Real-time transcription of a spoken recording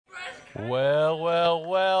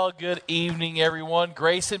Well. Good evening, everyone.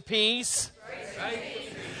 Grace and peace.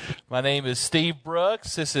 My name is Steve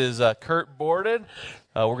Brooks. This is Kurt Borden.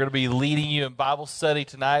 We're going to be leading you in Bible study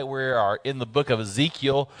tonight. We are in the book of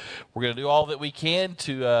Ezekiel. We're going to do all that we can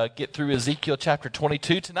to get through Ezekiel chapter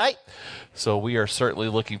 22 tonight. So we are certainly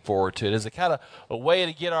looking forward to it. It's a kind of a way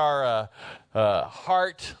to get our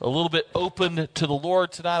heart a little bit open to the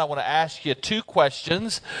Lord tonight. I want to ask you two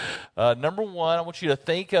questions. Number one, I want you to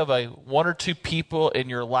think of one or two people in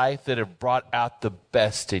your life that have brought out the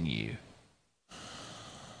best in you.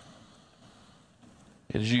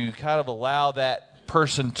 As you kind of allow that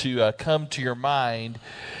person to come to your mind,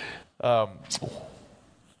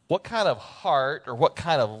 what kind of heart or what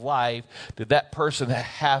kind of life did that person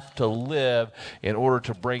have to live in order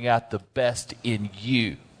to bring out the best in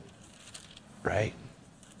you? Right?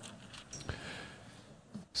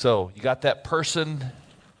 So you got that person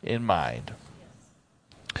in mind.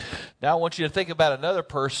 Now I want you to think about another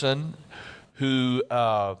person who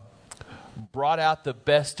brought out the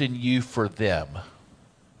best in you for them.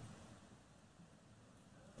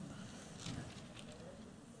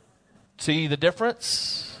 See the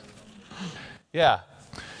difference? Yeah.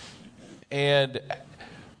 And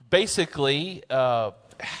basically,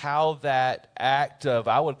 how that act of,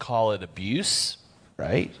 I would call it abuse,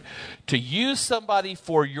 right? To use somebody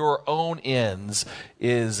for your own ends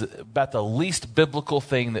is about the least biblical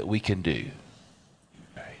thing that we can do.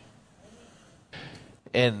 Right?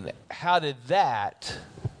 And how did that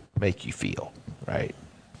make you feel, right?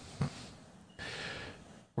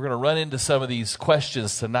 We're going to run into some of these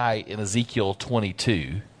questions tonight in Ezekiel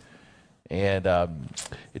 22. And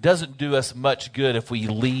it doesn't do us much good if we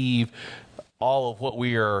leave all of what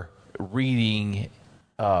we are reading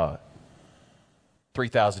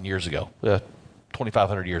 3,000 years ago,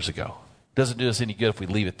 2,500 years ago. It doesn't do us any good if we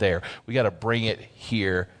leave it there. We got to bring it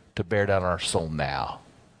here to bear down on our soul now.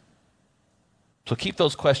 So keep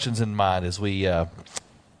those questions in mind as we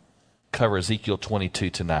cover Ezekiel 22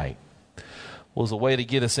 tonight. Well, as a way to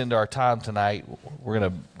get us into our time tonight, we're going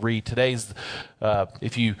to read today's,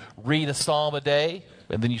 if you read a psalm a day,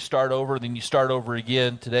 and then you start over,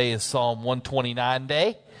 again, today is Psalm 129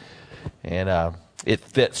 day, and it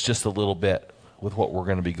fits just a little bit with what we're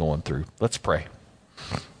going to be going through. Let's pray.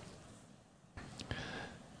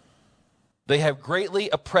 They have greatly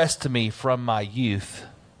oppressed me from my youth,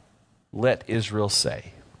 let Israel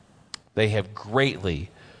say. They have greatly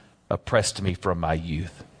oppressed me from my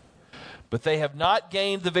youth. But they have not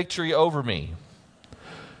gained the victory over me.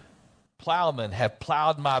 Plowmen have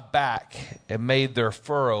plowed my back and made their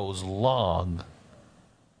furrows long.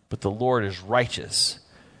 But the Lord is righteous.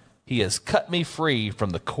 He has cut me free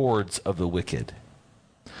from the cords of the wicked.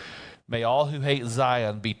 May all who hate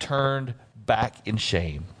Zion be turned back in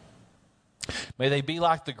shame. May they be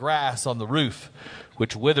like the grass on the roof,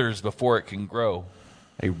 which withers before it can grow.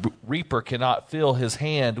 A reaper cannot fill his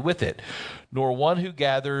hand with it, nor one who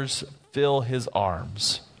gathers fill his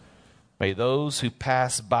arms. May those who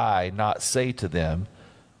pass by not say to them,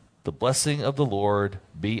 the blessing of the Lord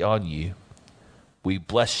be on you. We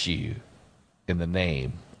bless you in the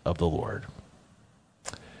name of the Lord.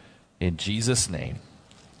 In Jesus' name,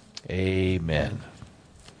 amen.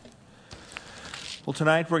 Well,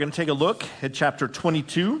 tonight we're going to take a look at chapter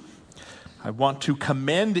 22. I want to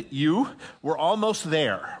commend you. We're almost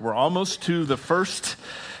there. We're almost to the first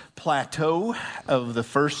plateau of the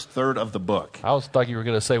first third of the book. I was thought you were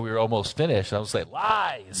going to say we were almost finished. I was saying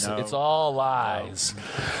lies. No. It's all lies. No.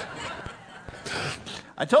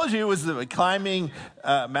 I told you it was climbing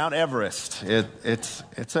Mount Everest.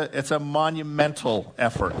 It's a monumental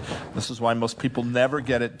effort. This is why most people never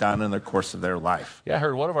get it done in the course of their life. Yeah, I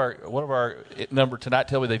heard one of our number tonight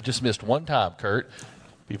tell me they've just missed one time, Kurt.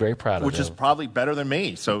 Be very proud of them. Which is probably better than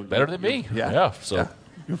me. So better than me. Yeah. So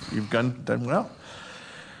you've done well.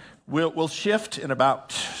 We'll shift in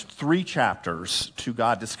about 3 chapters to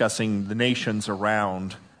God discussing the nations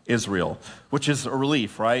around Israel, which is a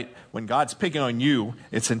relief, right? When God's picking on you,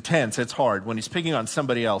 it's intense, it's hard. When he's picking on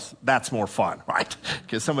somebody else, that's more fun, right?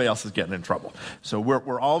 Because somebody else is getting in trouble. So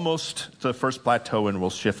we're almost to the first plateau, and we'll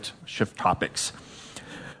shift topics.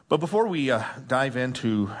 But before we dive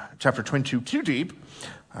into chapter 22 too deep,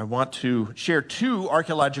 I want to share 2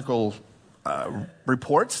 archaeological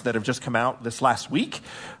reports that have just come out this last week.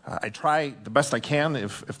 I try the best I can,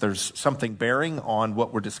 if there's something bearing on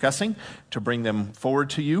what we're discussing, to bring them forward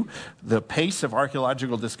to you. The pace of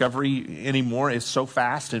archaeological discovery anymore is so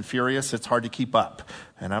fast and furious, it's hard to keep up.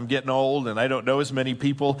 And I'm getting old, and I don't know as many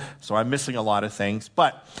people, so I'm missing a lot of things.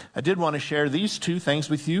 But I did want to share these 2 things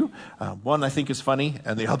with you. One I think is funny,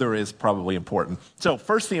 and the other is probably important. So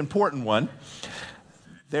first, the important one.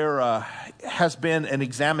 there has been an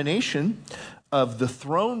examination of the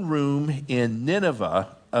throne room in Nineveh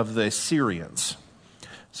of the Assyrians.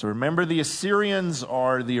 So remember, the Assyrians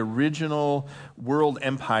are the original world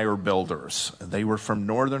empire builders. They were from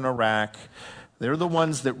northern Iraq. They're the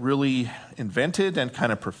ones that really invented and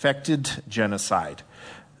kind of perfected genocide.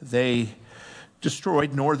 They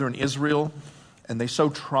destroyed northern Israel, and they so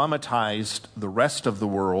traumatized the rest of the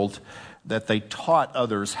world that they taught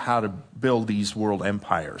others how to build these world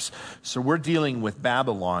empires. So we're dealing with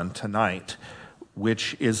Babylon tonight,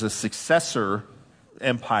 which is a successor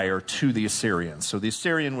empire to the Assyrians. So the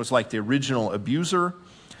Assyrian was like the original abuser,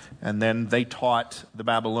 and then they taught the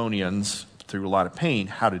Babylonians, through a lot of pain,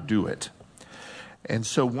 how to do it. And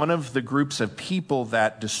so one of the groups of people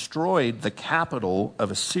that destroyed the capital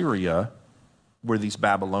of Assyria were these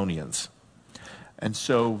Babylonians. And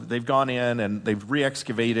so they've gone in and they've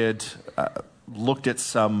re-excavated, looked at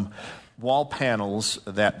some wall panels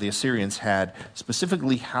that the Assyrians had,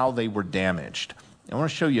 specifically how they were damaged. I want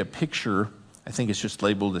to show you a picture. I think it's just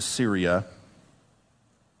labeled Assyria.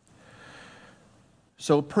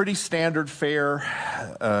 So pretty standard fare.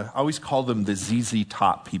 I always call them the ZZ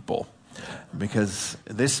Top people, because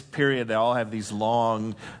this period they all have these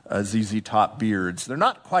long ZZ Top beards. They're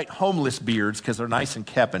not quite homeless beards because they're nice and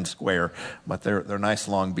kept and square, but they're nice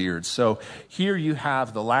long beards. So here you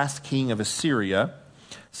have the last king of Assyria.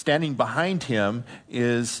 Standing behind him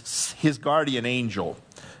is his guardian angel.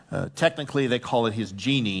 Technically they call it his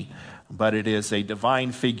genie, but it is a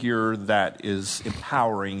divine figure that is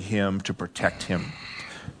empowering him to protect him.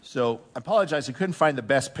 So I apologize, I couldn't find the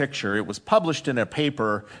best picture. It was published in a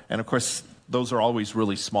paper, and of course, those are always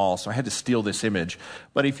really small, so I had to steal this image.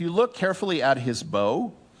 But if you look carefully at his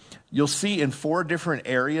bow, you'll see in 4 different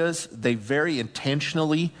areas, they very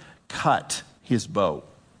intentionally cut his bow.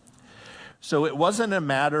 So it wasn't a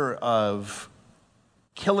matter of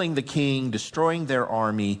killing the king, destroying their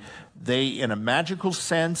army. They, in a magical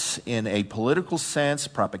sense, in a political sense,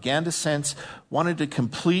 propaganda sense, wanted to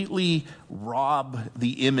completely rob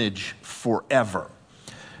the image forever.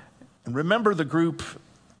 And remember the group,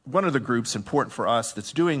 one of the groups important for us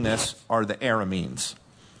that's doing this are the Arameans.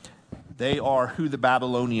 They are who the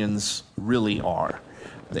Babylonians really are.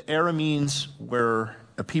 The Arameans were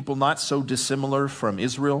a people not so dissimilar from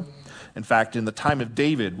Israel. In fact, in the time of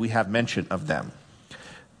David, we have mention of them.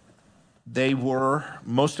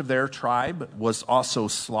 Most of their tribe was also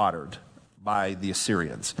slaughtered by the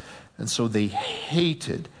Assyrians. And so they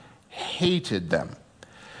hated them.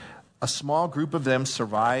 A small group of them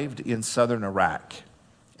survived in southern Iraq.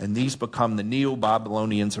 And these become the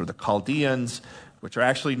Neo-Babylonians or the Chaldeans, which are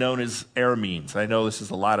actually known as Arameans. I know this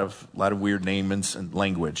is a lot of weird names and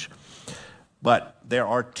language. But there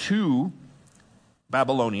are 2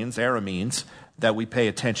 Babylonians, Arameans, that we pay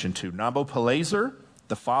attention to. Nabopolassar,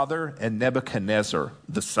 the father, and Nebuchadnezzar,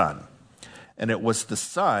 the son. And it was the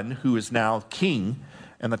son who is now king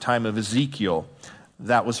in the time of Ezekiel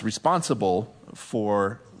that was responsible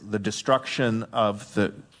for the destruction of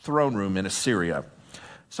the throne room in Assyria.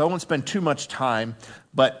 So I won't spend too much time,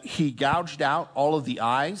 but he gouged out all of the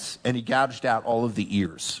eyes and he gouged out all of the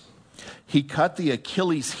ears. He cut the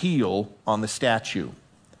Achilles heel on the statue.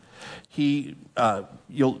 He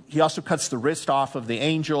also cuts the wrist off of the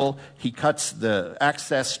angel. He cuts the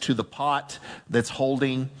access to the pot that's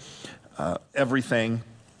holding everything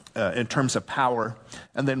in terms of power.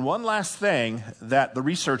 And then one last thing that the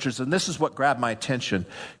researchers, and this is what grabbed my attention,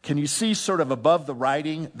 can you see sort of above the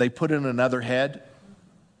writing, they put in another head?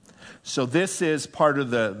 So this is part of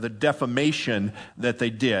the defamation that they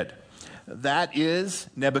did. That is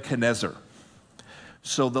Nebuchadnezzar.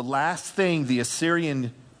 So the last thing the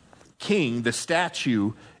Assyrian king, the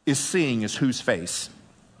statue, is seeing is whose face?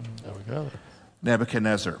 There we go.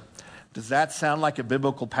 Nebuchadnezzar. Does that sound like a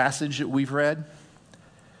biblical passage that we've read?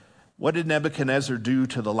 What did Nebuchadnezzar do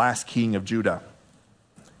to the last king of Judah?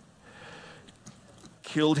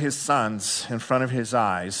 Killed his sons in front of his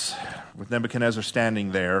eyes, with Nebuchadnezzar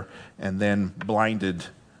standing there, and then blinded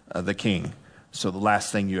the king. So the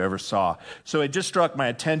last thing you ever saw. So it just struck my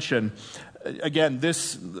attention. Again,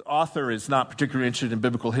 this author is not particularly interested in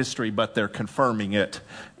biblical history, but they're confirming it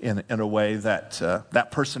in a way that that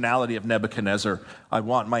personality of Nebuchadnezzar, I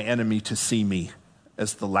want my enemy to see me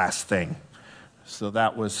as the last thing. So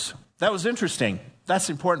that was interesting. That's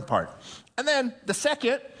the important part. And then the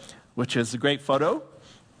second, which is a great photo,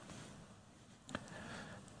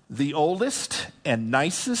 the oldest and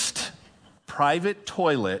nicest private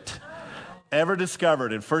toilet ever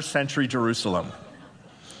discovered in first century Jerusalem.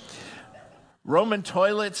 Roman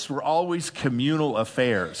toilets were always communal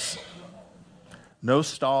affairs. No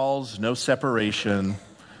stalls, no separation.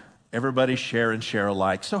 everybody share and share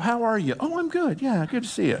alike. So how are you? Oh, I'm good. Yeah, good to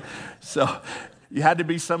see you. So you had to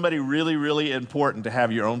be somebody really, really important to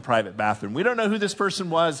have your own private bathroom. We don't know who this person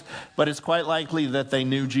was, but it's quite likely that they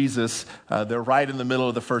knew Jesus. They're right in the middle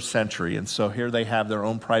of the first century. And so here they have their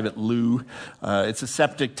own private loo. It's a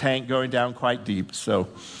septic tank going down quite deep. So,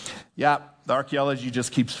 yeah, the archaeology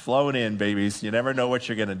just keeps flowing in, babies. You never know what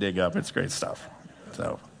you're going to dig up. It's great stuff.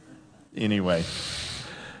 So, anyway.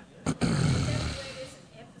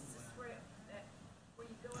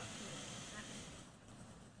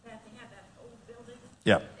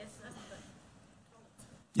 Yep.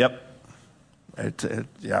 Yep.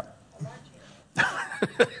 Yeah.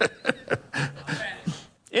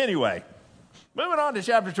 Anyway, moving on to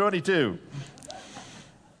chapter 22.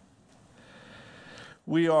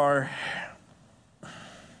 We are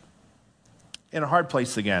in a hard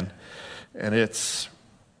place again, and it's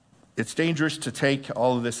dangerous to take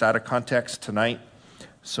all of this out of context tonight.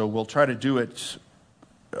 So we'll try to do it,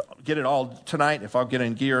 get it all tonight if I'll get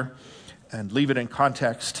in gear, and leave it in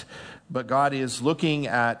context. But God is looking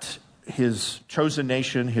at his chosen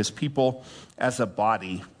nation, his people, as a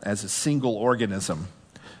body, as a single organism.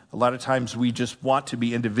 A lot of times we just want to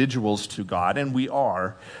be individuals to God, and we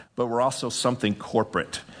are, but we're also something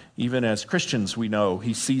corporate. Even as Christians, we know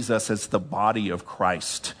he sees us as the body of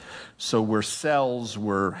Christ. So we're cells,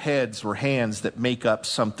 we're heads, we're hands that make up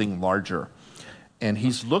something larger. And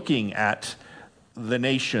he's looking at the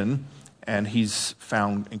nation, and he's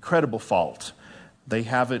found incredible fault. They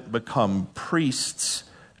haven't become priests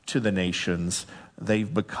to the nations.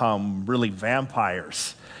 They've become really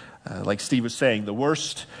vampires. Like Steve was saying, the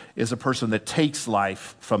worst is a person that takes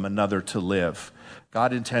life from another to live.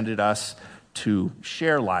 God intended us to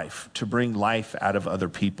share life, to bring life out of other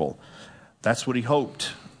people. That's what he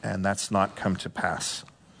hoped, and that's not come to pass.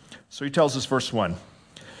 So he tells us, verse 1,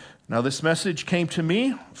 "Now this message came to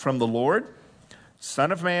me from the Lord,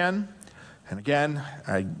 Son of man." And again,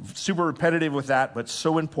 I'm super repetitive with that, but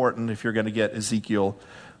so important if you're going to get Ezekiel.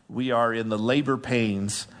 We are in the labor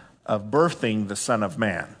pains of birthing the Son of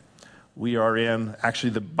Man. We are in actually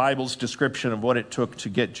the Bible's description of what it took to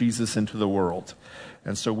get Jesus into the world.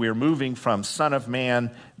 And so we're moving from Son of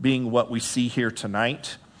Man being what we see here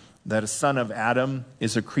tonight, that a son of Adam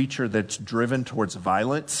is a creature that's driven towards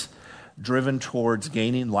violence, driven towards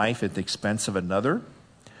gaining life at the expense of another,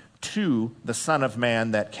 to the Son of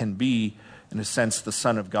Man that can be, in a sense, the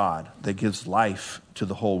Son of God that gives life to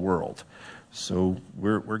the whole world. So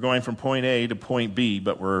we're going from point A to point B,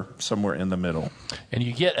 but we're somewhere in the middle. And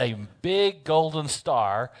you get a big golden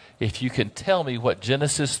star if you can tell me what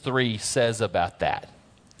Genesis 3 says about that.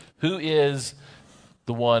 Who is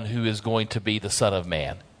the one who is going to be the Son of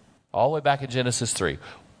Man? All the way back in Genesis 3.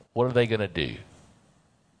 What are they going to do?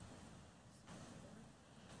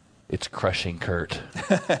 It's crushing Kurt.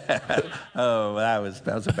 Oh, that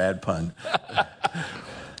was a bad pun.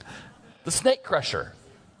 The snake crusher.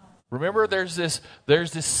 Remember, there's this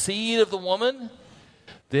seed of the woman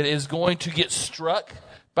that is going to get struck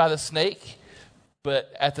by the snake, but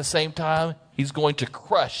at the same time, he's going to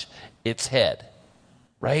crush its head,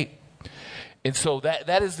 right? And so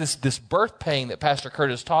that is this birth pain that Pastor Kurt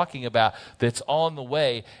is talking about that's on the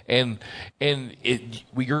way. And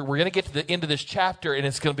we're going to get to the end of this chapter, and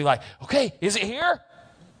it's going to be like, okay, is it here?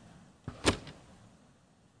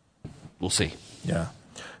 We'll see. Yeah.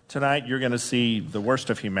 Tonight, you're going to see the worst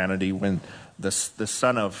of humanity when the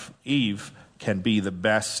son of Eve can be the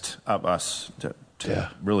best of us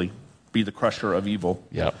to really be the crusher of evil.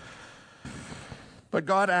 Yeah. But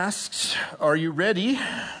God asks, are you ready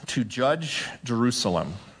to judge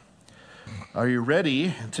Jerusalem? Are you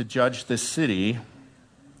ready to judge this city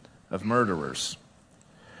of murderers?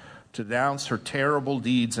 To denounce her terrible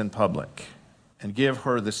deeds in public and give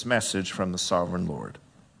her this message from the sovereign Lord.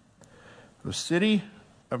 The city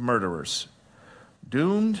of murderers,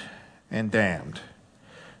 doomed and damned.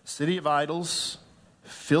 City of idols,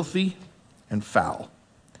 filthy and foul.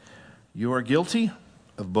 You are guilty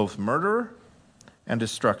of both murder and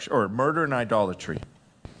destruction, or murder and idolatry.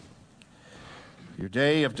 Your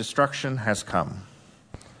day of destruction has come.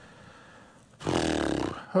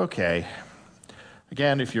 Okay.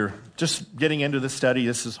 Again, if you're just getting into the study,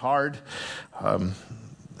 this is hard.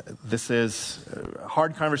 This is a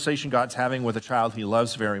hard conversation God's having with a child he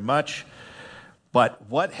loves very much. But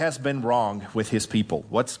what has been wrong with his people?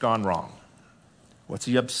 What's gone wrong? What's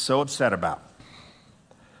he so upset about?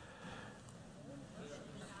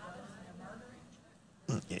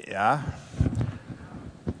 Yeah.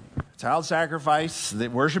 Child sacrifice,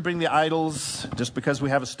 worshiping the idols. Just because we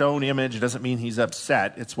have a stone image doesn't mean he's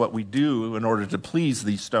upset. It's what we do in order to please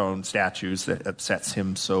these stone statues that upsets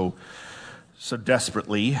him so so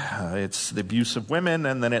desperately. It's the abuse of women,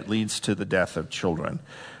 and then it leads to the death of children.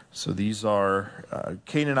 So these are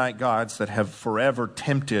Canaanite gods that have forever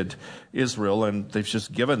tempted Israel, and they've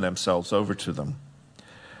just given themselves over to them.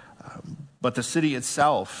 But the city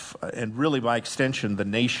itself, and really by extension the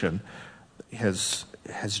nation, has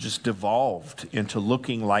just devolved into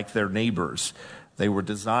looking like their neighbors. They were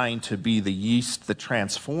designed to be the yeast that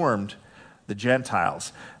transformed the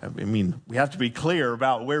Gentiles. I mean, we have to be clear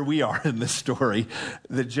about where we are in this story.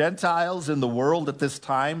 The Gentiles in the world at this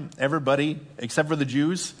time, everybody except for the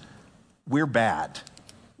Jews, we're bad.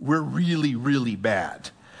 We're really, really bad.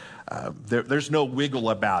 There's no wiggle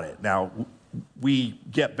about it. Now, we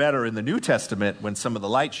get better in the New Testament when some of the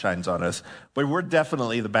light shines on us, but we're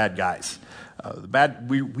definitely the bad guys.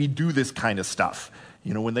 We do this kind of stuff.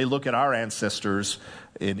 You know, when they look at our ancestors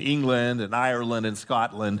in England and Ireland and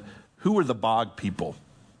Scotland, who were the bog people?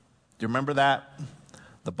 Do you remember that?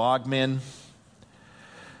 The bog men?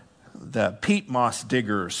 The peat moss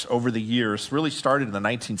diggers over the years, really started in the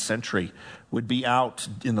 19th century, would be out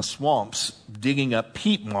in the swamps digging up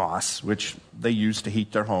peat moss, which they used to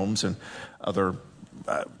heat their homes and other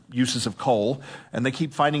uses of coal. And they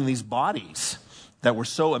keep finding these bodies that were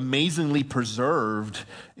so amazingly preserved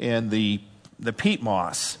in the peat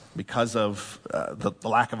moss because of the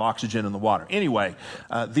lack of oxygen in the water. Anyway,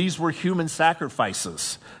 these were human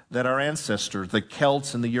sacrifices that our ancestors, the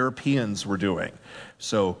Celts and the Europeans, were doing.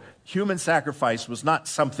 So human sacrifice was not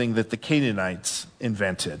something that the Canaanites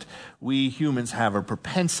invented. We humans have a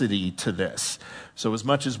propensity to this. So as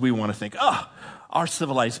much as we want to think, our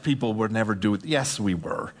civilized people would never do it, yes, we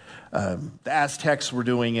were. The Aztecs were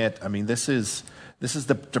doing it. I mean, this is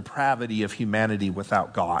the depravity of humanity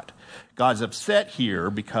without God. God's upset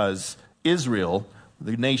here because Israel,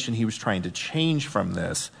 the nation he was trying to change from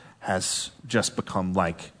this, has just become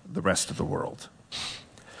like the rest of the world.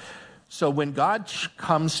 So when God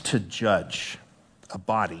comes to judge a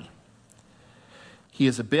body, he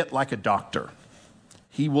is a bit like a doctor.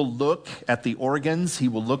 He will look at the organs, he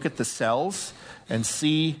will look at the cells and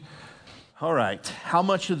see, all right, how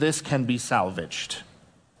much of this can be salvaged?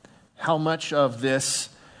 How much of this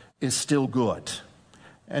is still good?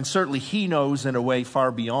 And certainly he knows in a way far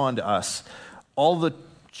beyond us all the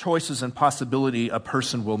choices and possibility a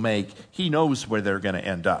person will make. He knows where they're going to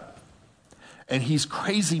end up. And he's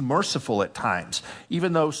crazy merciful at times.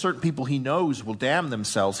 Even though certain people he knows will damn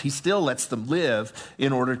themselves, he still lets them live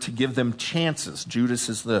in order to give them chances. Judas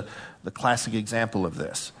is the classic example of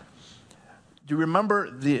this. Do you remember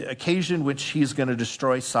the occasion which he's going to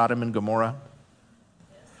destroy Sodom and Gomorrah?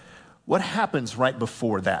 What happens right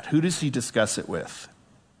before that? Who does he discuss it with?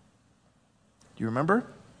 Do you remember?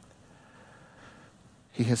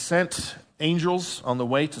 He has sent angels on the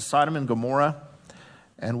way to Sodom and Gomorrah,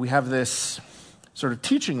 and we have this sort of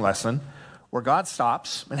teaching lesson where God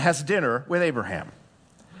stops and has dinner with Abraham.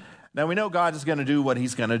 Now, we know God is going to do what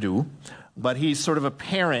he's going to do, but he's sort of a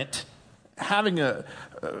parent having a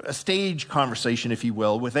stage conversation, if you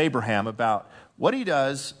will, with Abraham about what he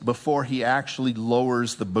does before he actually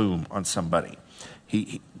lowers the boom on somebody.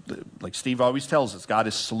 He, like Steve always tells us, God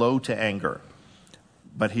is slow to anger,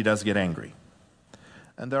 but he does get angry.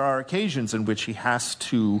 And there are occasions in which he has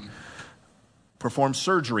to perform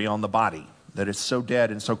surgery on the body that is so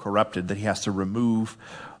dead and so corrupted that he has to remove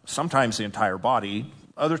sometimes the entire body,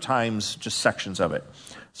 other times just sections of it.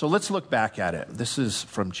 So let's look back at it. This is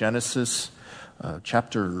from Genesis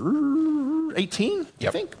chapter 18, Yep,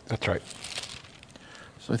 I think. that's right.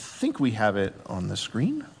 So I think we have it on the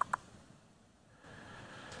screen.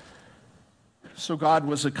 So God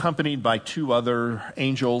was accompanied by two other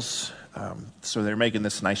angels. So they're making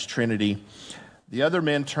this nice trinity. The other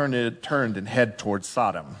men turned and head towards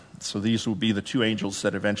Sodom. So these will be the two angels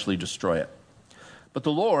that eventually destroy it. But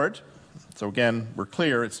the Lord, so again, we're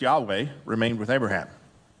clear, it's Yahweh, remained with Abraham.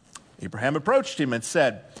 Abraham approached him and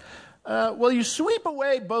said, will you sweep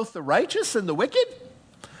away both the righteous and the wicked?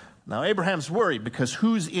 Now Abraham's worried because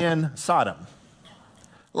who's in Sodom?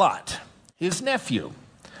 Lot, his nephew.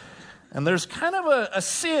 And there's kind of a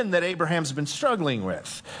sin that Abraham's been struggling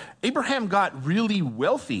with. Abraham got really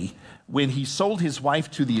wealthy when he sold his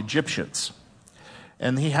wife to the Egyptians.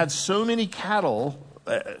 And he had so many cattle,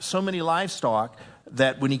 so many livestock,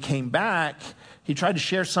 that when he came back, he tried to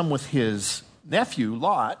share some with his nephew,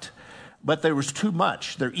 Lot, but there was too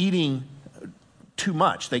much. They're eating too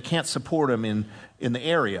much. They can't support him in the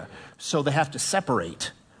area. So they have to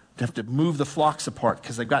separate. They have to move the flocks apart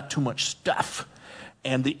because they've got too much stuff.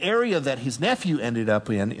 And the area that his nephew ended up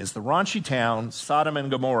in is the raunchy town, Sodom and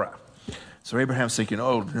Gomorrah. So Abraham's thinking,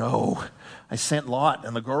 oh no, I sent Lot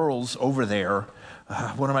and the girls over there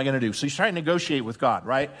What am I going to do? So he's trying to negotiate with God,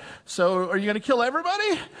 right? So are you going to kill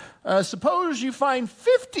everybody? Suppose you find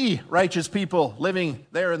 50 righteous people living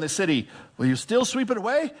there in the city. Will you still sweep it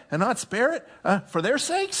away and not spare it for their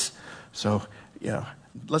sakes? So,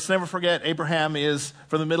 let's never forget, Abraham is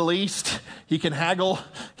from the Middle East. He can haggle.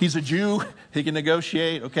 He's a Jew. He can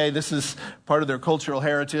negotiate. Okay, this is part of their cultural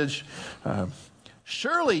heritage.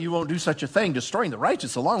 Surely you won't do such a thing, destroying the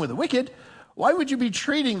righteous along with the wicked. Why would you be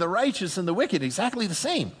treating the righteous and the wicked exactly the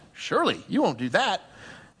same? Surely you won't do that.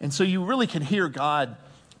 And so you really can hear God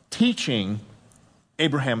teaching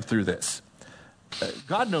Abraham through this.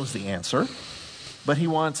 God knows the answer, but he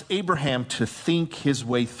wants Abraham to think his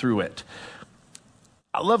way through it.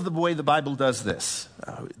 I love the way the Bible does this.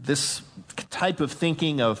 This type of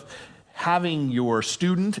thinking of having your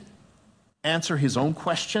student answer his own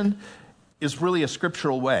question is really a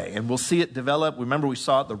scriptural way, and we'll see it develop. Remember, we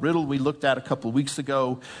saw it, the riddle we looked at a couple of weeks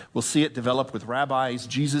ago. We'll see it develop with rabbis.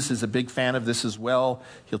 Jesus is a big fan of this as well.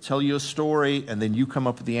 He'll tell you a story, and then you come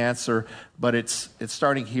up with the answer, but it's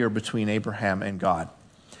starting here between Abraham and God.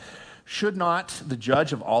 Should not the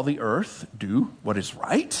judge of all the earth do what is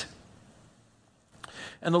right?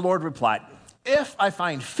 And the Lord replied, if I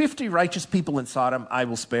find 50 righteous people in Sodom, I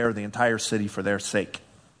will spare the entire city for their sake.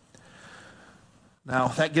 Now,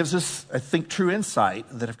 that gives us, I think, true insight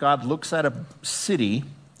that if God looks at a city,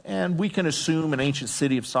 and we can assume an ancient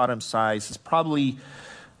city of Sodom's size is probably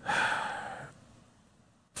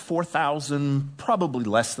 4,000, probably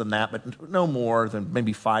less than that, but no more than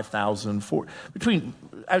maybe 5,000, between,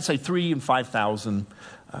 I would say 3,000 and 5,000.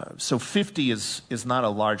 So 50 is not a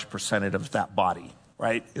large percentage of that body,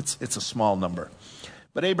 right? It's a small number.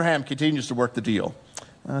 But Abraham continues to work the deal.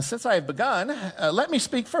 Since I have begun, let me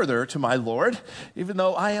speak further to my Lord, even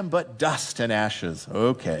though I am but dust and ashes.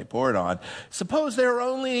 Okay, pour it on. Suppose there are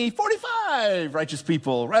only 45 righteous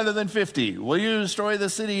people rather than 50. Will you destroy the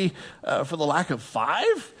city for the lack of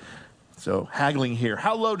 5? So, haggling here.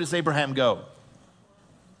 How low does Abraham go?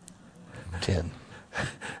 10.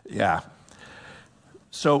 Yeah.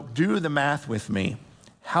 So, do the math with me.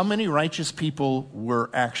 How many righteous people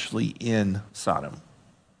were actually in Sodom?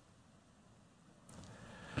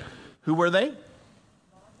 Who were they?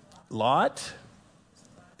 Lot,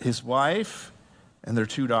 his wife, and their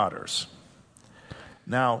 2 daughters.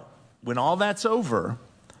 Now, when all that's over,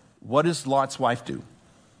 what does Lot's wife do?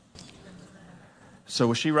 So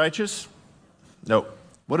was she righteous? No.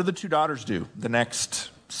 What do the 2 daughters do the next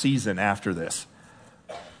season after this?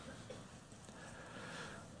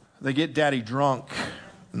 They get daddy drunk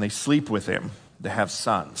and they sleep with him to have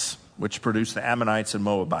sons, which produce the Ammonites and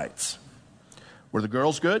Moabites. Were the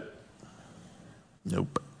girls good?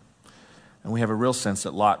 Nope. And we have a real sense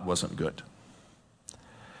that Lot wasn't good.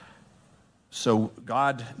 So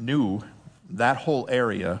God knew that whole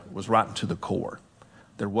area was rotten to the core.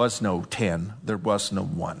 There was no 10. There was no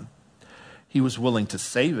 1. He was willing to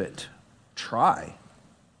save it, try,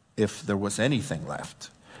 if there was anything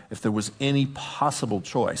left, if there was any possible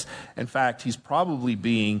choice. In fact, he's probably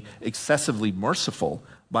being excessively merciful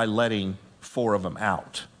by letting 4 of them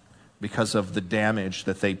out, because of the damage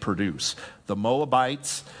that they produce. The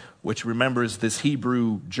Moabites, which remember is this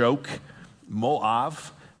Hebrew joke, Moav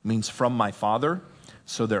means from my father.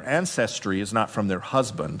 So their ancestry is not from their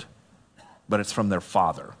husband, but it's from their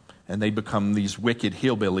father. And they become these wicked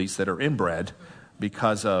hillbillies that are inbred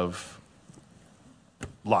because of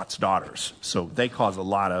Lot's daughters. So they cause a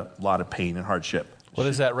lot of pain and hardship. What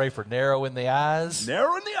is that, Ray, for narrow in the eyes?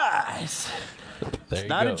 Narrow in the eyes. There It's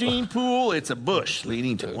not a gene pool, it's a bush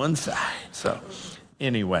leaning to one side. So,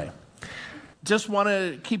 anyway, just want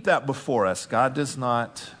to keep that before us. God does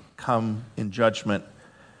not come in judgment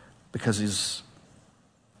because he's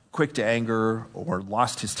quick to anger or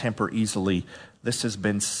lost his temper easily. This has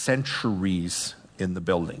been centuries in the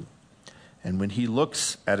building. And when he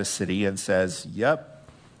looks at a city and says, yep,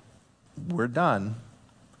 we're done,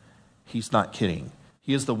 he's not kidding.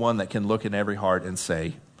 He is the one that can look in every heart and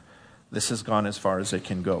say, this has gone as far as it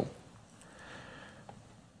can go.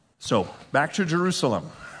 So, back to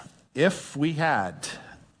Jerusalem. If we had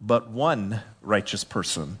but 1 righteous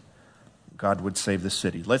person, God would save the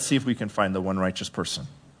city. Let's see if we can find the 1 righteous person.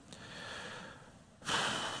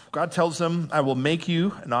 God tells them, I will make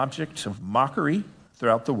you an object of mockery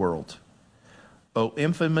throughout the world. O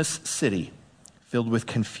infamous city, filled with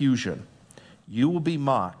confusion, you will be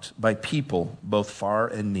mocked by people both far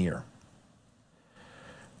and near.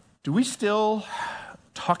 Do we still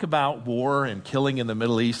talk about war and killing in the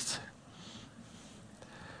Middle East?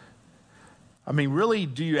 I mean, really,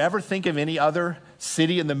 do you ever think of any other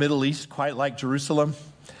city in the Middle East quite like Jerusalem?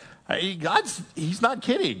 He's not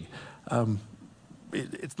kidding.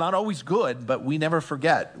 it's not always good, but we never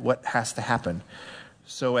forget what has to happen.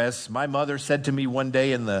 So as my mother said to me one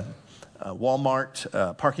day in the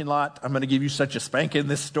Walmart parking lot, I'm going to give you such a spank in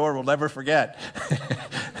this store we'll never forget.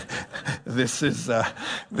 This is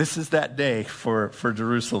that day for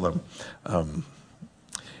Jerusalem.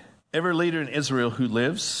 Every leader in Israel who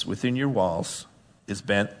lives within your walls is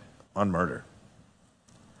bent on murder.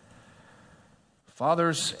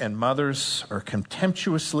 Fathers and mothers are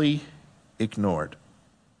contemptuously ignored.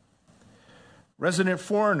 Resident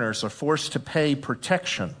foreigners are forced to pay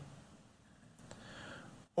protection.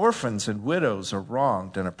 Orphans and widows are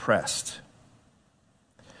wronged and oppressed.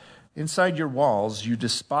 Inside your walls, you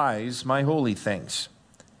despise my holy things,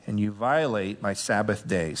 and you violate my Sabbath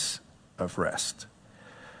days of rest.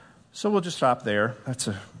 So we'll just stop there. That's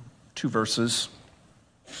 2 verses.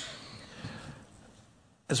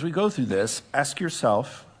 As we go through this, ask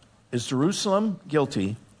yourself, is Jerusalem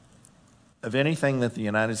guilty of anything that the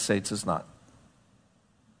United States is not?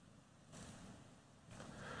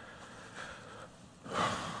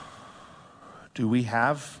 Do we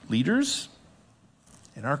have leaders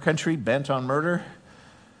in our country bent on murder?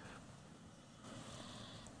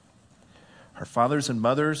 Our fathers and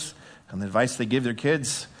mothers and the advice they give their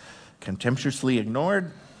kids contemptuously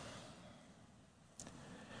ignored?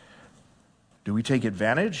 Do we take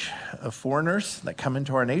advantage of foreigners that come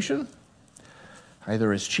into our nation,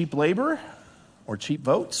 either as cheap labor or cheap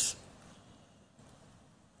votes?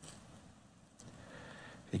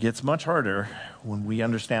 It gets much harder when we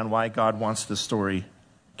understand why God wants the story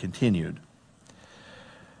continued.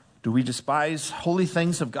 Do we despise holy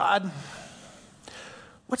things of God?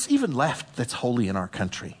 What's even left that's holy in our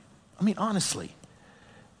country? I mean, honestly,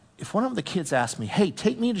 if one of the kids asked me, hey,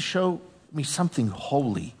 take me to show me something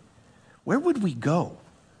holy, where would we go?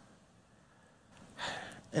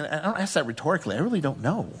 And I don't ask that rhetorically. I really don't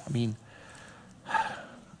know. I mean,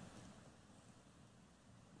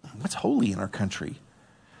 what's holy in our country?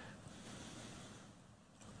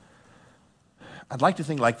 I'd like to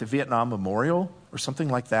think like the Vietnam Memorial or something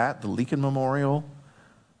like that, the Lincoln Memorial.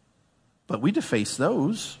 But we deface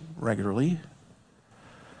those regularly.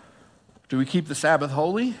 Do we keep the Sabbath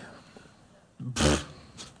holy?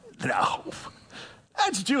 No.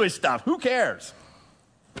 That's Jewish stuff. Who cares?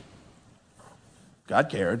 God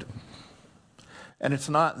cared. And it's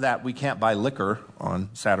not that we can't buy liquor on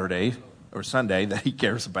Saturday or Sunday that he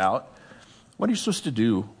cares about. What are you supposed to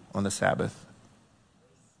do on the Sabbath?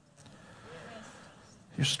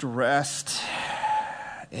 You're supposed to rest,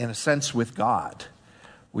 in a sense, with God.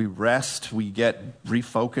 We rest, we get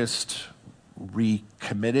refocused,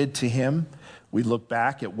 recommitted to him. We look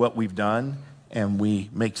back at what we've done and we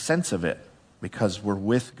make sense of it because we're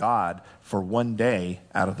with God for one day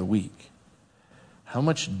out of the week. How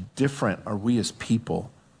much different are we as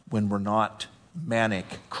people when we're not manic,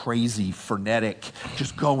 crazy, frenetic,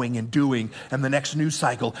 just going and doing, and the next news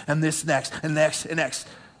cycle, and this next, and next, and next.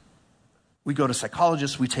 We go to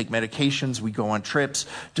psychologists, we take medications, we go on trips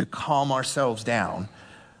to calm ourselves down.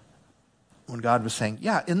 When God was saying,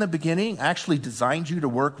 yeah, in the beginning, I actually designed you to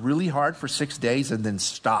work really hard for 6 days and then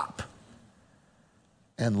stop.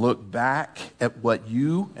 And look back at what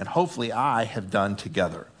you and hopefully I have done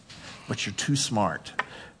together. But you're too smart.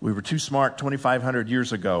 We were too smart 2,500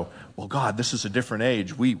 years ago. Well, God, this is a different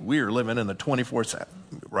age. We're living in the 24th century.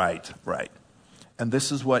 Right. And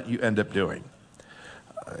this is what you end up doing.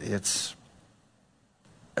 It's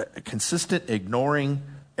a consistent ignoring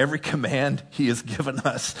every command he has given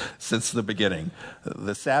us since the beginning.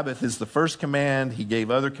 The Sabbath is the first command. He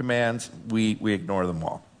gave other commands. We ignore them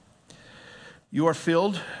all. You are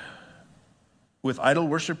filled with idol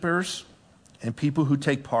worshipers and people who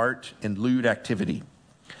take part in lewd activity.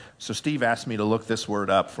 So Steve asked me to look this word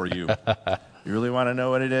up for you. You really want to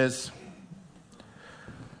know what it is?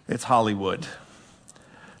 It's Hollywood.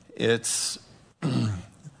 It's you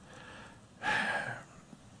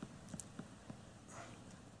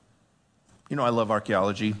know, I love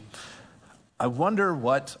archaeology. I wonder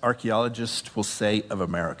what archaeologists will say of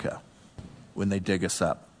America when they dig us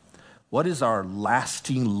up. What is our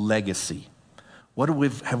lasting legacy? What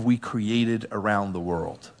have we created around the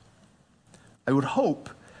world? I would hope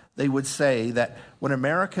they would say that when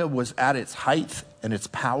America was at its height and its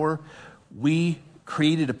power, we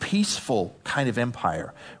created a peaceful kind of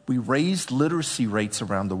empire. We raised literacy rates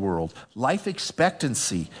around the world. Life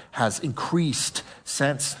expectancy has increased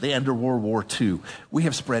since the end of World War II. We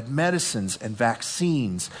have spread medicines and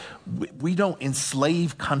vaccines. We don't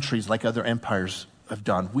enslave countries like other empires have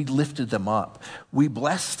done. We lifted them up. We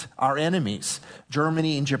blessed our enemies,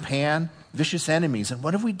 Germany and Japan, vicious enemies. And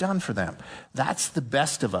what have we done for them? That's the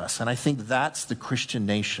best of us. And I think that's the Christian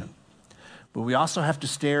nation. but we also have to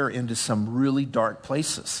stare into some really dark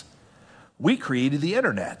places. We created the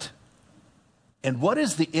internet. And what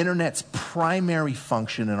is the internet's primary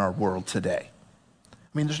function in our world today?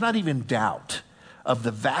 I mean, there's not even doubt of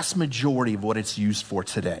the vast majority of what it's used for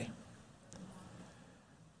today.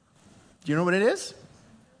 Do you know what it is?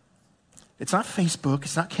 It's not Facebook.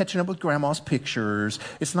 It's not catching up with grandma's pictures.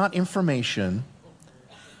 It's not information.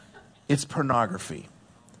 It's pornography.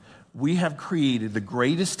 We have created the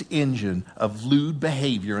greatest engine of lewd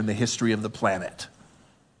behavior in the history of the planet.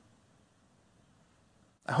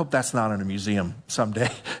 I hope that's not in a museum someday.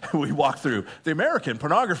 We walk through the American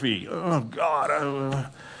pornography. Oh,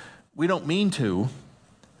 God. We don't mean to.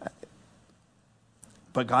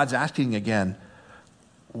 But God's asking again,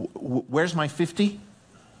 where's my 50?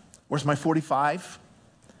 Where's my 45?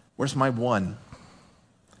 Where's my 1?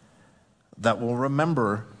 That will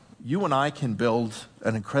remember you and I can build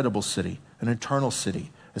an incredible city, an eternal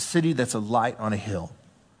city, a city that's a light on a hill.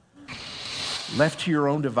 Left to your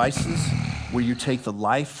own devices, where you take the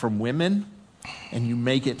life from women and you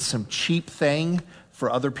make it some cheap thing for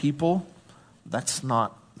other people, that's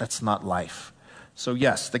not life. So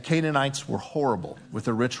yes, the Canaanites were horrible with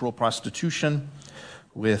their ritual prostitution,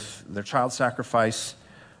 with their child sacrifice,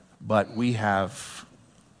 but we have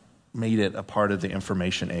made it a part of the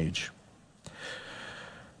information age.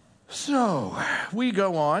 So we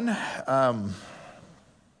go on.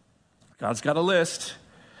 God's got a list.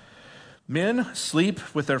 Men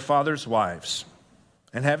sleep with their fathers' wives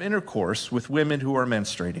and have intercourse with women who are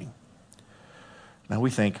menstruating. Now we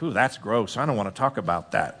think, ooh, that's gross. I don't want to talk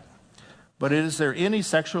about that. But is there any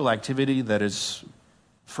sexual activity that is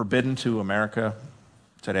forbidden to America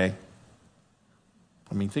today?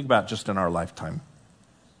 I mean, think about just in our lifetime.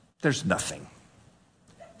 There's nothing.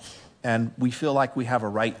 And we feel like we have a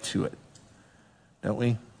right to it, don't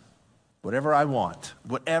we? Whatever I want,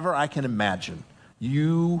 whatever I can imagine,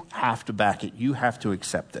 you have to back it. You have to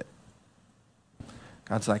accept it.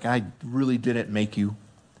 God's like, I really didn't make you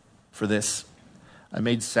for this. I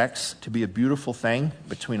made sex to be a beautiful thing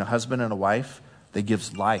between a husband and a wife that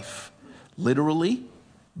gives life. Literally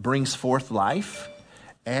brings forth life,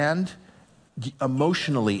 and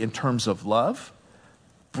emotionally, in terms of love,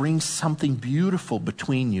 brings something beautiful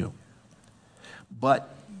between you.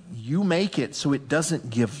 But you make it so it doesn't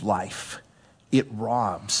give life. It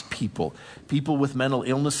robs people. People with mental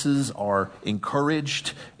illnesses are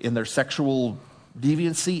encouraged in their sexual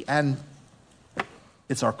deviancy, and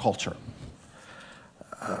it's our culture.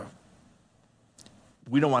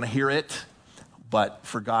 We don't want to hear it, but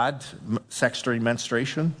for God, sex during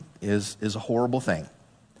menstruation is a horrible thing.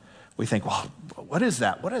 We think, well, what is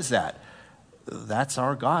that? What is that? That's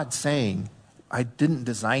our God saying, I didn't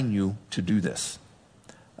design you to do this.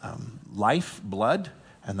 Life, blood,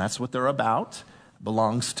 and that's what they're about,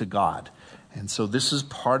 belongs to God. And so this is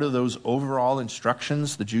part of those overall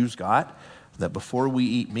instructions the Jews got, that before we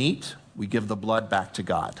eat meat, we give the blood back to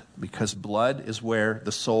God, because blood is where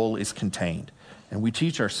the soul is contained. And we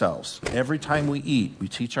teach ourselves, every time we eat, we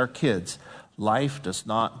teach our kids, life does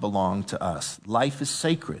not belong to us. Life is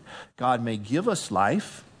sacred. God may give us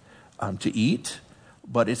life to eat,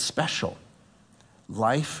 but it's special.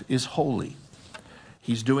 Life is holy.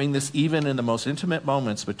 He's doing this even in the most intimate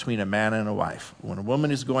moments between a man and a wife. When a woman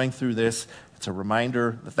is going through this, it's a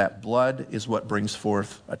reminder that that blood is what brings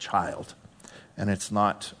forth a child. And it's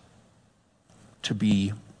not to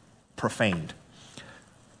be profaned.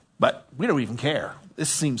 But we don't even care. This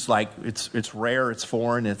seems like it's rare, it's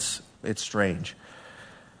foreign, it's strange.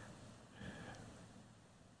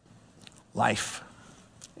 Life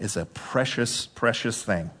is a precious, precious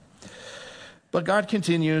thing. But God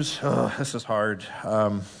continues, this is hard.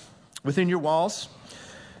 Within your walls,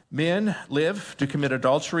 men live to commit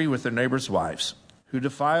adultery with their neighbors' wives, who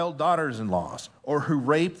defile daughters-in-laws, or who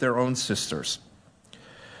rape their own sisters.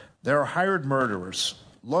 There are hired murderers,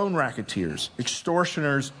 loan racketeers,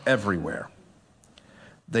 extortioners everywhere.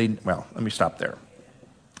 Let me stop there.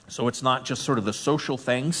 So it's not just sort of the social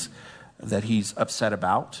things that he's upset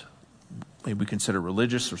about. Maybe we consider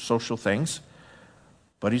religious or social things.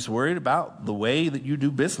 But he's worried about the way that you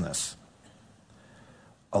do business.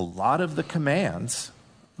 A lot of the commands,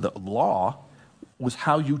 the law, was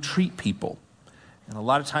how you treat people. And a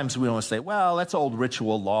lot of times we want to say, well, that's old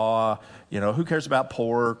ritual law. You know, who cares about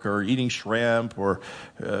pork or eating shrimp or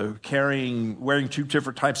wearing two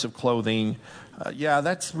different types of clothing?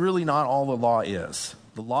 That's really not all the law is.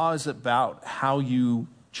 The law is about how you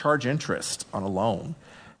charge interest on a loan,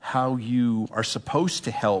 how you are supposed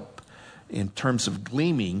to help in terms of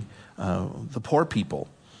gleaming the poor people.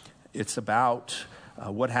 It's about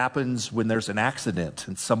What happens when there's an accident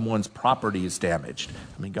and someone's property is damaged?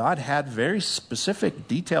 I mean, God had very specific,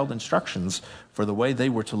 detailed instructions for the way they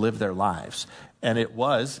were to live their lives. And it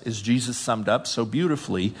was, as Jesus summed up so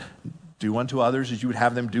beautifully, do unto others as you would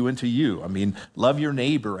have them do unto you. I mean, love your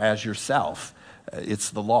neighbor as yourself. It's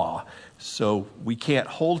the law. So we can't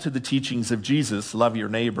hold to the teachings of Jesus, love your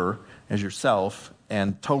neighbor as yourself,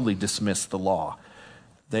 and totally dismiss the law.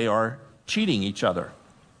 They are cheating each other.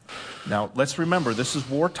 Now, let's remember, this is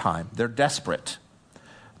wartime. They're desperate.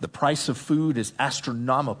 The price of food is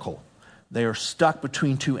astronomical. They are stuck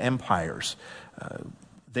between two empires.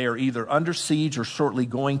 They are either under siege or shortly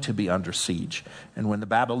going to be under siege. And when the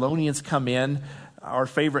Babylonians come in, our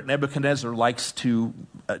favorite Nebuchadnezzar likes to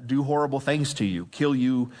do horrible things to you, kill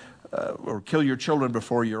you, or kill your children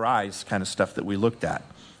before your eyes, kind of stuff that we looked at.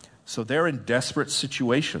 So they're in desperate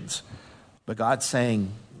situations. But God's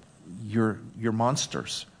saying, you're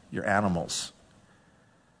monsters, you're animals.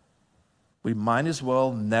 We might as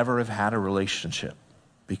well never have had a relationship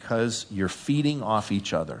because you're feeding off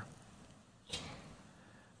each other.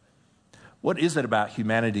 What is it about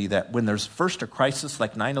humanity that when there's first a crisis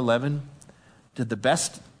like 9/11, did the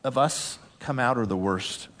best of us come out or the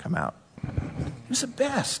worst come out? It was the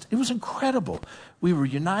best. It was incredible. We were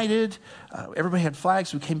united. Everybody had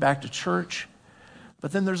flags. We came back to church.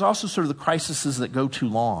 But then there's also sort of the crises that go too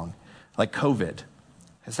long, like COVID.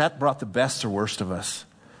 Has that brought the best or worst of us?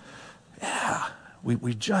 Yeah.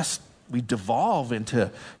 We devolve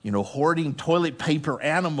into, hoarding toilet paper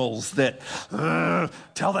animals that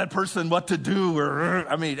tell that person what to do.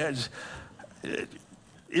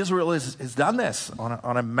 Israel has done this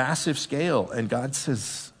on a massive scale, and God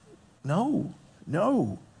says, no.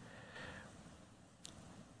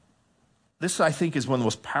 This, I think, is one of the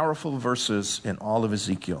most powerful verses in all of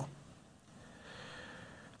Ezekiel.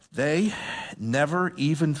 They never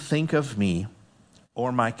even think of me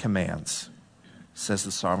or my commands, says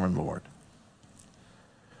the sovereign Lord.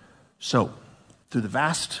 So, through the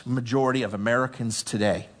vast majority of Americans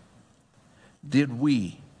today, did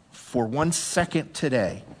we, for 1 second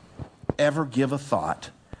today, ever give a thought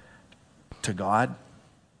to God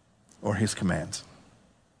or his commands?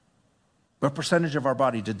 What percentage of our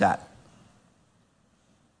body did that?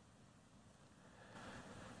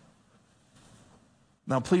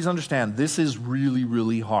 Now, please understand, this is really,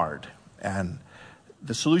 really hard. And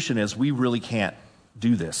the solution is we really can't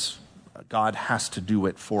do this. God has to do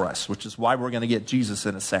it for us, which is why we're going to get Jesus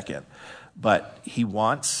in a second. But he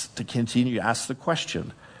wants to continue to ask the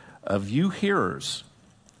question of you hearers,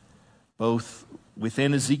 both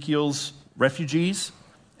within Ezekiel's refugees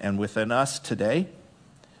and within us today,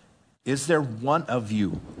 is there one of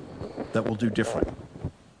you that will do different?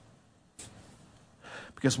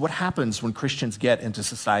 Because what happens when Christians get into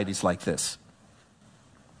societies like this?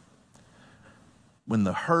 When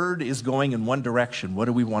the herd is going in one direction, what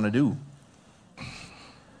do we want to do?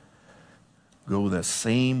 Go the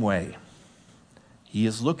same way. He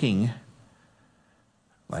is looking,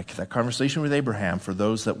 like that conversation with Abraham, for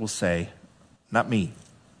those that will say, not me.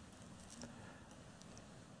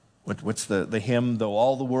 What's the hymn, though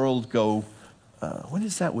all the world go, what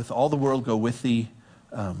is that, with all the world go with thee?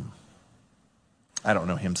 I don't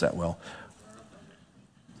know hymns that well.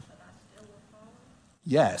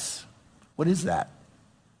 Yes. What is that?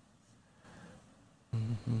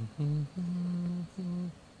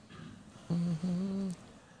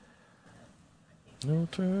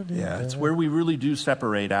 Yeah, it's where we really do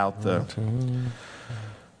separate out the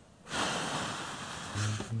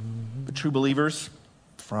true believers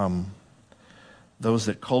from those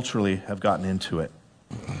that culturally have gotten into it.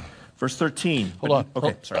 Verse 13. Hold on.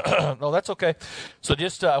 Okay, sorry. No, that's okay. So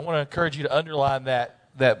just I want to encourage you to underline that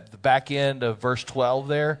the back end of verse 12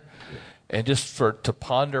 there, and just to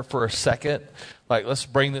ponder for a second. Like, let's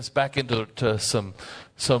bring this back into some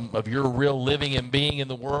of your real living and being in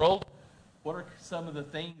the world. What are some of the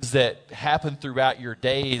things that happen throughout your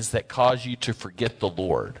days that cause you to forget the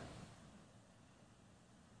Lord?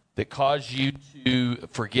 That cause you to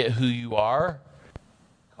forget who you are?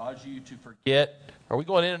 Cause you to forget... Are we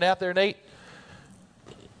going in and out there, Nate?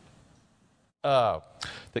 That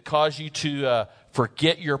cause you to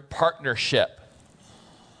forget your partnership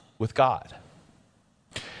with God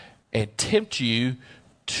and tempt you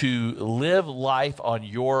to live life on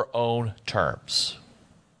your own terms.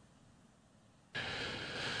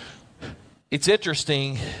 It's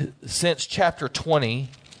interesting, since chapter 20,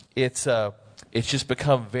 it's just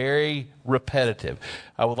become very repetitive.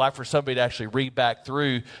 I would like for somebody to actually read back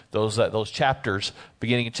through those chapters,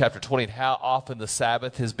 beginning in chapter 20, and how often the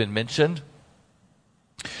Sabbath has been mentioned.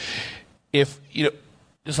 If,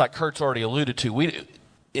 just like Kurt's already alluded to,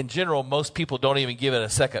 in general, most people don't even give it a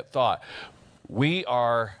second thought. We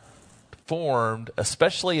are formed,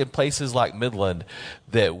 especially in places like Midland,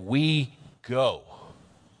 that we go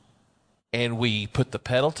and we put the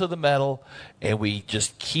pedal to the metal and we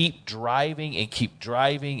just keep driving and keep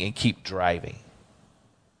driving and keep driving.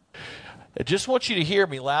 I just want you to hear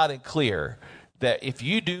me loud and clear that if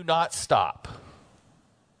you do not stop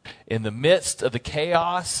in the midst of the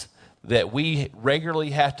chaos that we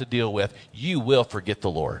regularly have to deal with, you will forget the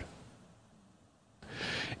Lord.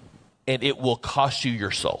 And it will cost you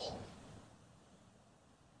your soul.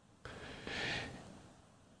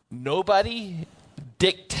 Nobody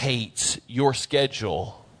dictates your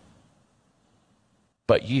schedule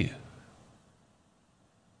but you.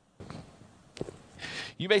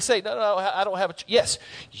 You may say, no, I don't have a choice. Yes,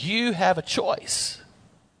 you have a choice.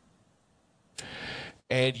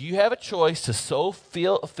 And you have a choice to so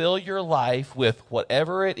fill your life with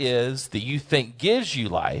whatever it is that you think gives you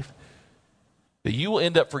life that you will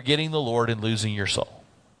end up forgetting the Lord and losing your soul.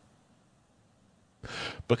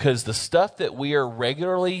 Because the stuff that we are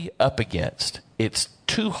regularly up against, it's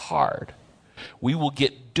too hard. We will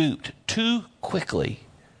get duped too quickly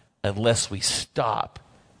unless we stop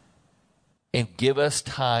and give us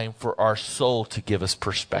time for our soul to give us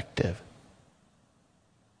perspective.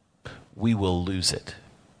 We will lose it.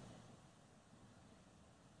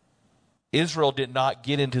 Israel did not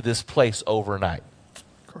get into this place overnight.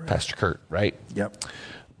 Correct. Pastor Kurt, right? Yep.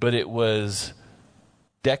 But it was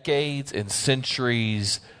decades and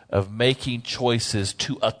centuries of making choices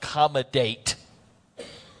to accommodate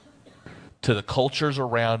to the cultures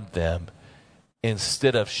around them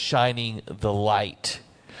instead of shining the light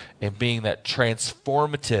and being that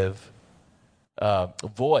transformative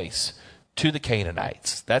voice to the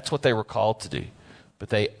Canaanites. That's what they were called to do, but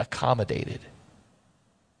they accommodated.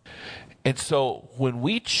 And so when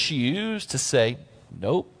we choose to say,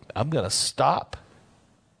 nope, I'm going to stop,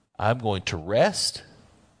 I'm going to rest,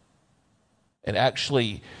 and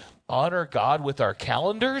actually honor God with our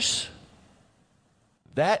calendars,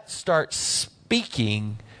 that starts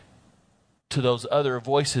speaking to those other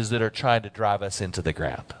voices that are trying to drive us into the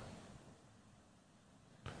ground.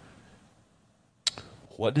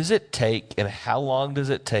 What does it take and how long does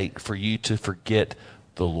it take for you to forget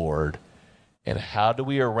the Lord? And how do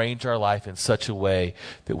we arrange our life in such a way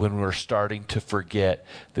that when we're starting to forget,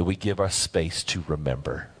 that we give us space to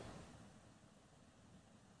remember?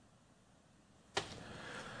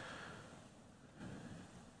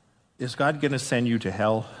 Is God going to send you to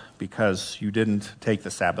hell because you didn't take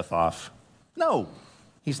the Sabbath off? No,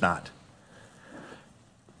 he's not.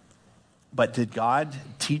 But did God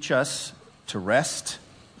teach us to rest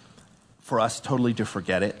for us totally to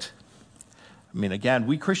forget it? I mean, again,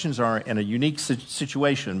 we Christians are in a unique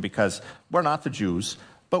situation because we're not the Jews,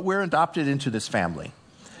 but we're adopted into this family.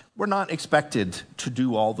 We're not expected to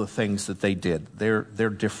do all the things that they did. They're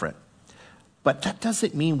different. But that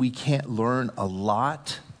doesn't mean we can't learn a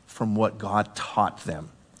lot from what God taught them.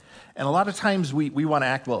 And a lot of times we want to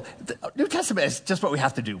act, well, the New Testament is just what we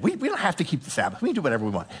have to do. We don't have to keep the Sabbath. We can do whatever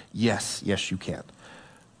we want. Yes, you can.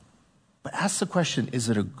 But ask the question, is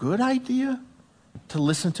it a good idea to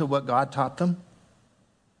listen to what God taught them?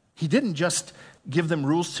 He didn't just give them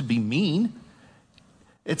rules to be mean.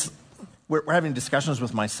 We're having discussions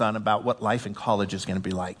with my son about what life in college is going to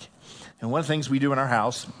be like. And one of the things we do in our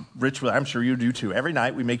house, Rich, I'm sure you do too, every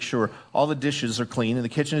night we make sure all the dishes are clean and the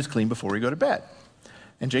kitchen is clean before we go to bed.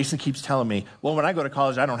 And Jason keeps telling me, well, when I go to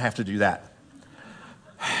college, I don't have to do that.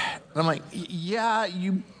 And I'm like, yeah,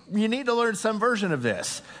 you need to learn some version of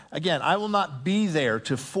this. Again, I will not be there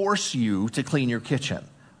to force you to clean your kitchen.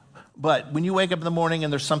 But when you wake up in the morning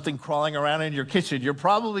and there's something crawling around in your kitchen, you're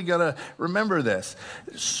probably going to remember this.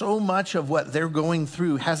 So much of what they're going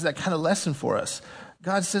through has that kind of lesson for us.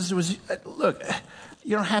 God says to us, look,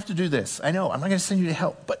 you don't have to do this. I know, I'm not going to send you to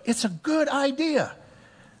hell, but it's a good idea.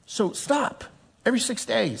 So stop every 6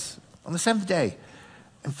 days on the seventh day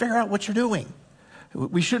and figure out what you're doing.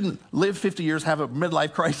 We shouldn't live 50 years, have a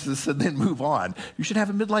midlife crisis, and then move on. You should have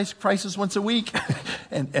a midlife crisis once a week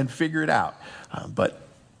and figure it out. But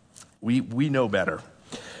we know better.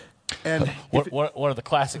 And one of the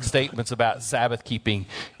classic statements about Sabbath keeping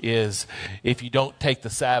is, if you don't take the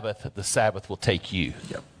Sabbath will take you.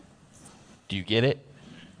 Yep. Do you get it?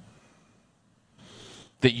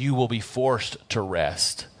 That you will be forced to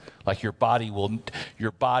rest. Like your body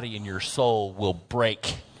and your soul will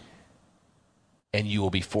break and you will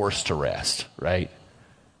be forced to rest, right?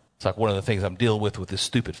 It's like one of the things I'm dealing with this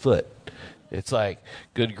stupid foot. It's like,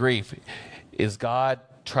 good grief. Is God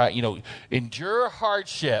endure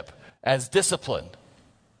hardship as discipline?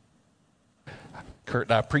 Kurt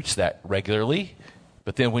and I preach that regularly,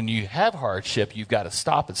 But then when you have hardship, you've got to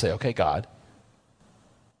stop and say, okay, God,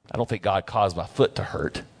 I don't think God caused my foot to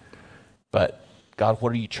hurt, but God,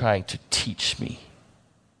 what are you trying to teach me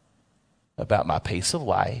about my pace of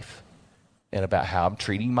life and about how I'm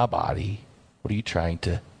treating my body? What are you trying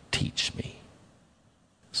to teach me?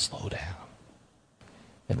 Slow down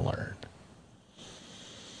and learn.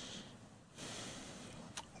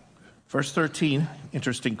 Verse 13,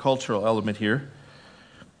 interesting cultural element here.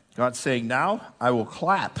 God's saying, now I will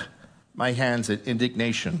clap my hands at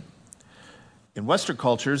indignation. In Western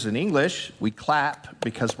cultures, in English, we clap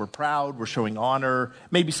because we're proud, we're showing honor.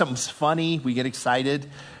 Maybe something's funny, we get excited.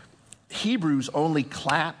 Hebrews only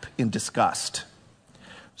clap in disgust.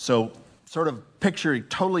 So sort of picture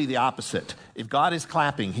totally the opposite. If God is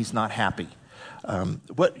clapping, he's not happy.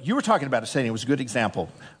 What you were talking about, saying was a good example.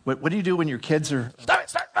 What do you do when your kids are... Stop it.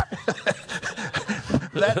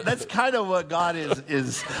 That's kind of what God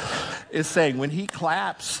is saying. When he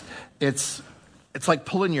claps, it's like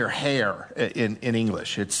pulling your hair in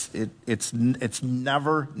English. It's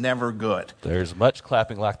never good. There's much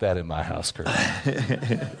clapping like that in my house, Kurt.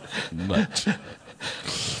 Much.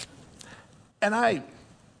 And I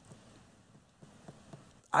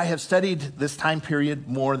have studied this time period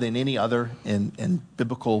more than any other in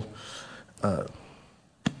biblical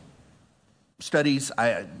studies.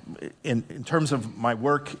 In terms of my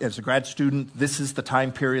work as a grad student, this is the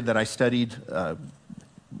time period that I studied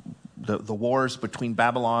the wars between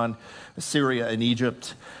Babylon, Assyria, and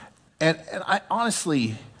Egypt. And I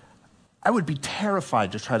honestly, I would be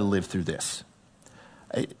terrified to try to live through this.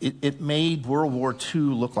 It made World War II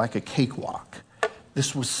look like a cakewalk.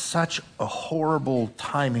 This was such a horrible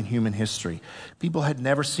time in human history. People had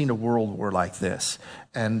never seen a world war like this.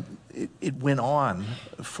 And it went on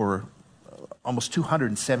for almost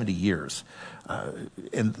 270 years.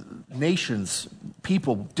 And nations,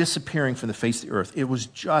 people disappearing from the face of the earth. It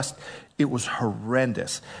was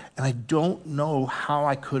horrendous. And I don't know how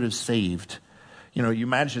I could have saved. You know, you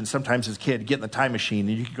imagine sometimes as a kid, get in the time machine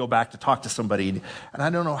and you could go back to talk to somebody. And I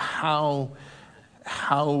don't know how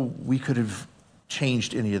we could have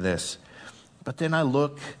changed any of this. But then I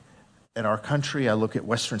look at our country, I look at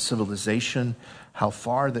Western civilization, how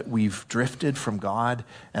far that we've drifted from God,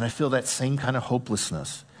 and I feel that same kind of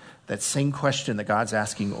hopelessness, that same question that God's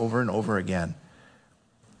asking over and over again.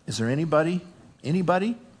 Is there anybody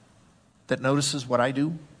that notices what I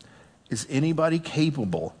do? Is anybody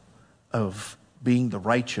capable of being the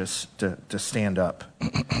righteous to stand up?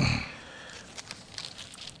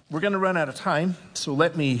 We're going to run out of time, so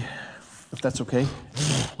let me, if that's okay.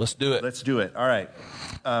 Let's do it. Let's do it. All right.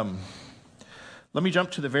 Let me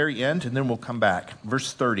jump to the very end, and then we'll come back.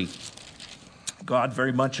 Verse 30. God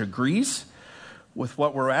very much agrees with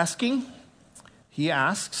what we're asking. He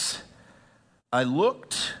asks, I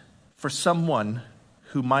looked for someone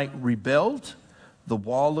who might rebuild the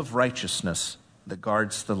wall of righteousness that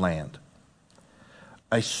guards the land.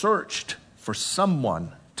 I searched for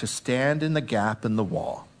someone to stand in the gap in the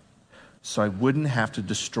wall so I wouldn't have to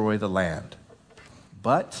destroy the land.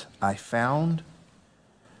 But I found,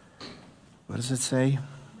 what does it say?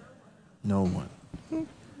 No one.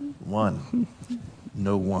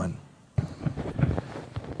 No one.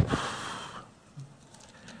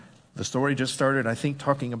 The story just started, I think,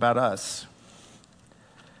 talking about us.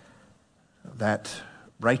 That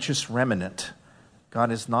righteous remnant,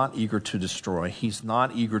 God is not eager to destroy. He's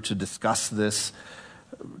not eager to discuss this,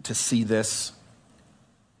 to see this.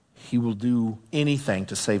 He will do anything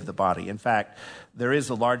to save the body. In fact, there is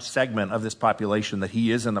a large segment of this population that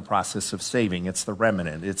he is in the process of saving. It's the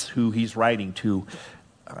remnant. It's who he's writing to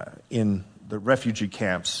in the refugee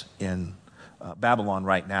camps in Babylon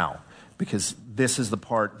right now, because this is the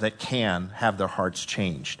part that can have their hearts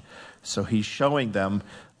changed. So he's showing them,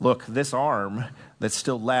 look, this arm that's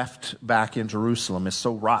still left back in Jerusalem is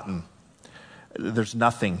so rotten. There's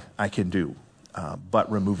nothing I can do but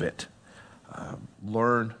remove it.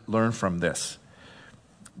 Learn from this.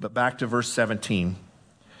 But back to verse 17.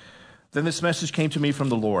 Then this message came to me from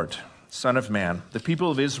the Lord, Son of man, the people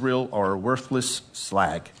of Israel are a worthless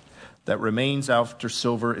slag that remains after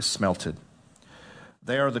silver is smelted.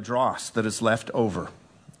 They are the dross that is left over,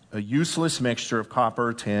 a useless mixture of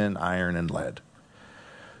copper, tin, iron, and lead.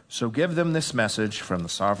 So give them this message from the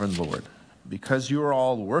sovereign Lord. Because you are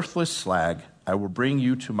all worthless slag, I will bring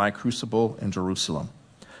you to my crucible in Jerusalem.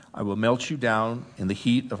 I will melt you down in the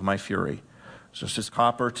heat of my fury, just as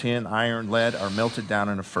copper, tin, iron, lead are melted down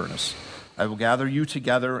in a furnace. I will gather you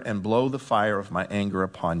together and blow the fire of my anger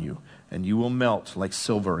upon you, and you will melt like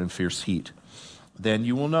silver in fierce heat. Then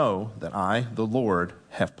you will know that I, the Lord,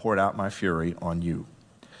 have poured out my fury on you.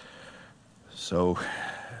 So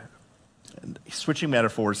switching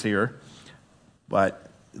metaphors here, but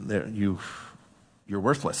you're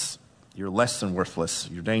worthless. You're less than worthless.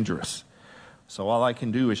 You're dangerous. So all I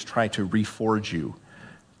can do is try to reforge you,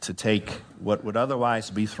 to take what would otherwise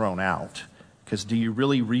be thrown out. Because do you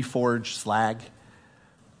really reforge slag?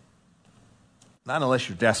 Not unless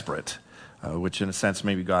you're desperate, which in a sense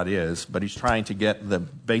maybe God is, but he's trying to get the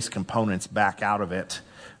base components back out of it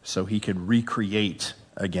so he could recreate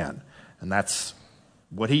again. And that's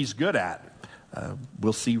what he's good at.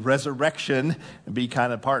 We'll see resurrection be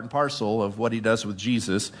kind of part and parcel of what he does with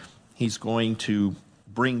Jesus. He's going to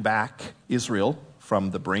bring back Israel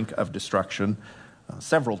from the brink of destruction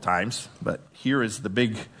several times, but here is the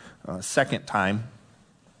big second time.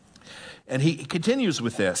 And he continues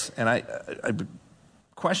with this, and I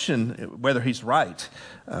question whether he's right.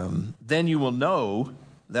 Then you will know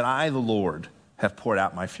that I, the Lord, have poured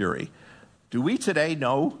out my fury. Do we today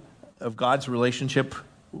know of God's relationship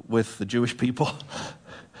with the Jewish people?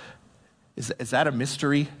 Is that a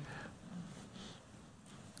mystery?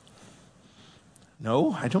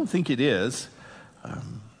 No, I don't think it is.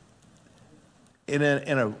 In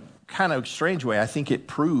a kind of strange way, I think it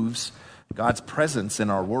proves God's presence in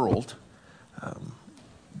our world.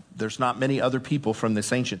 There's not many other people from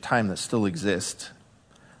this ancient time that still exist.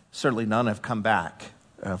 Certainly none have come back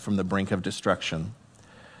from the brink of destruction.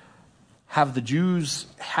 Have the Jews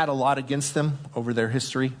had a lot against them over their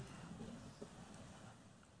history?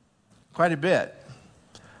 Quite a bit.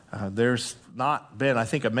 There's not been, I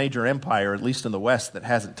think, a major empire, at least in the West, that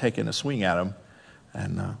hasn't taken a swing at them.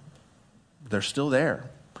 And they're still there.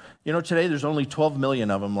 You know, today there's only 12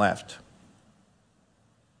 million of them left.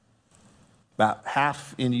 About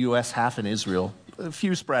half in the U.S., half in Israel. A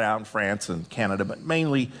few spread out in France and Canada, but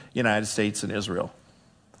mainly United States and Israel.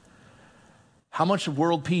 How much of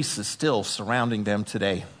world peace is still surrounding them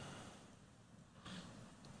today?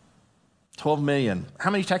 12 million.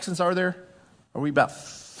 How many Texans are there? Are we about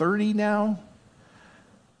 30 now?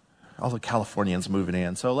 All the Californians moving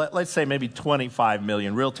in. So let's say maybe 25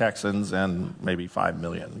 million real Texans and maybe 5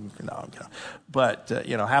 million. But,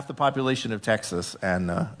 half the population of Texas,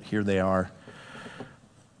 and here they are.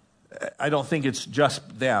 I don't think it's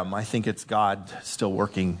just them. I think it's God still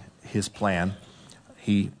working his plan.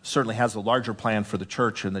 He certainly has a larger plan for the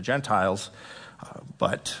church and the Gentiles,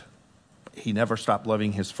 but he never stopped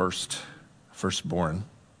loving his firstborn.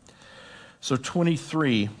 So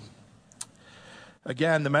 23,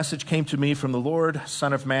 again, the message came to me from the Lord,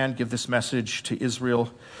 Son of man, give this message to Israel.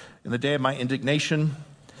 In the day of my indignation,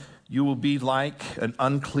 you will be like an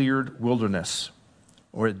uncleared wilderness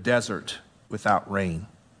or a desert without rain.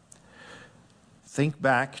 Think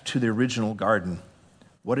back to the original garden.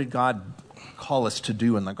 What did God call us to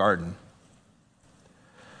do in the garden?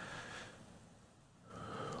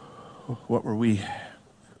 What were we?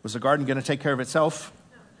 Was the garden going to take care of itself?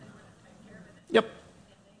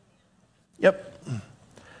 Yep.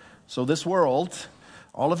 So this world,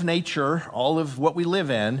 all of nature, all of what we live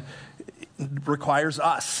in, requires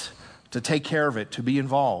us to take care of it, to be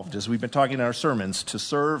involved, as we've been talking in our sermons, to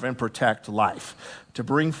serve and protect life, to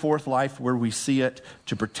bring forth life where we see it,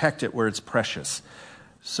 to protect it where it's precious.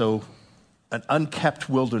 So an unkept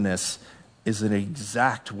wilderness is an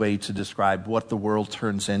exact way to describe what the world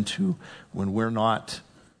turns into when we're not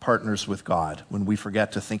partners with God, when we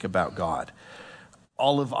forget to think about God.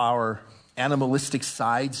 All of our animalistic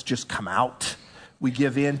sides just come out. We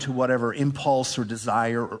give in to whatever impulse or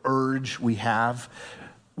desire or urge we have.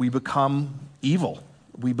 We become evil.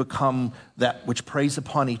 We become that which preys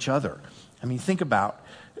upon each other. I mean, think about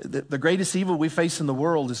the greatest evil we face in the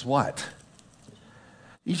world is what?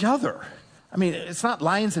 Each other. I mean, it's not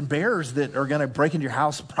lions and bears that are going to break into your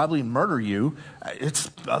house and probably murder you. It's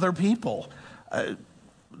other people.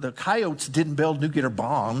 The coyotes didn't build nuclear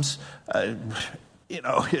bombs.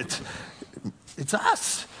 It's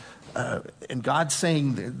us. And God's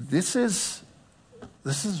saying, this is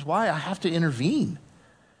why I have to intervene.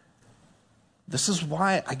 This is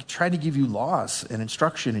why I try to give you laws and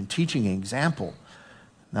instruction and teaching and example.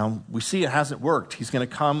 Now, we see it hasn't worked. He's going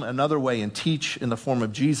to come another way and teach in the form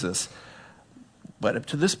of Jesus. But up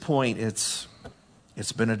to this point, it's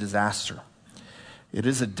been a disaster. It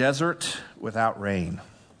is a desert without rain.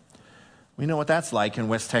 We know what that's like in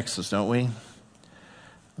West Texas, don't we?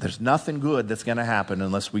 There's nothing good that's going to happen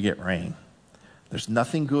unless we get rain. There's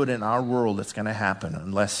nothing good in our world that's going to happen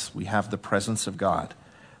unless we have the presence of God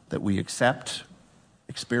that we accept,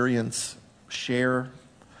 experience, share.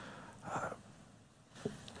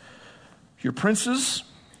 Your princes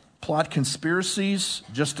plot conspiracies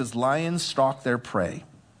just as lions stalk their prey.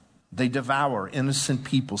 They devour innocent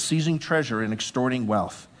people, seizing treasure and extorting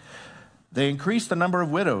wealth. They increased the number of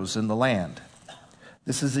widows in the land.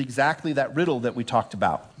 This is exactly that riddle that we talked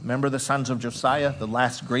about. Remember the sons of Josiah, the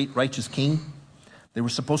last great righteous king? They were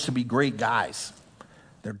supposed to be great guys.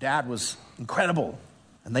 Their dad was incredible,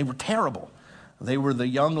 and they were terrible. They were the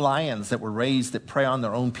young lions that were raised that prey on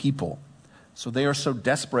their own people. So they are so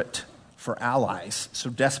desperate for allies, so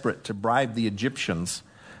desperate to bribe the Egyptians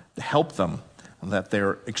to help them, that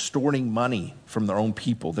they're extorting money from their own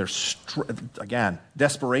people. They're, again,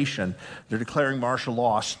 desperation. They're declaring martial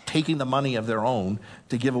law, taking the money of their own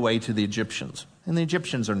to give away to the Egyptians. And the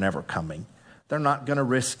Egyptians are never coming. They're not going to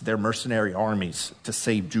risk their mercenary armies to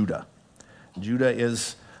save Judah. Judah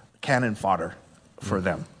is cannon fodder for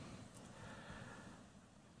them.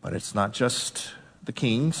 But it's not just the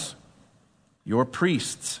kings. Your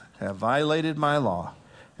priests have violated my law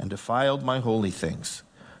and defiled my holy things.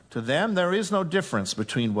 To them there is no difference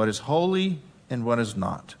between what is holy and what is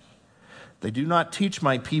not. They do not teach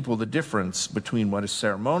my people the difference between what is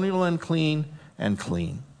ceremonial and clean.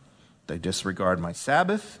 They disregard my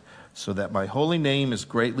Sabbath, so that my holy name is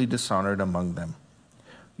greatly dishonored among them.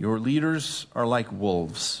 Your leaders are like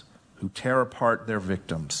wolves who tear apart their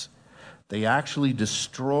victims. They actually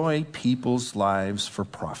destroy people's lives for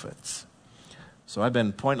profits. So I've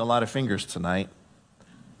been pointing a lot of fingers tonight,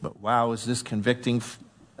 but wow, is this convicting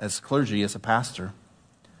as clergy, as a pastor.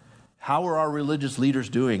 How are our religious leaders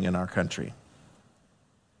doing in our country?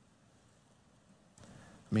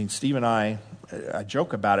 I mean, Steve and I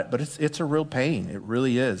joke about it, but it's a real pain. It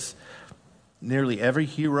really is. Nearly every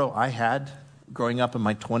hero I had growing up in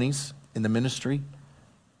my 20s in the ministry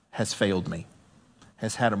has failed me,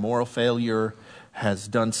 has had a moral failure, has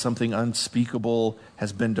done something unspeakable,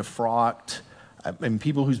 has been defrocked. I mean,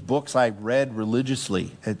 people whose books I read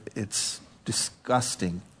religiously, it's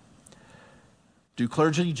disgusting. Do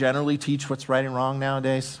clergy generally teach what's right and wrong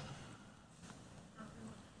nowadays?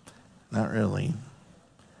 Not really.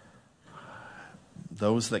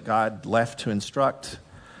 Those that God left to instruct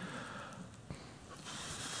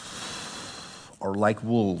are like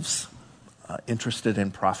wolves, interested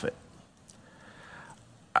in profit.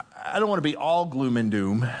 I don't want to be all gloom and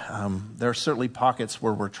doom. There are certainly pockets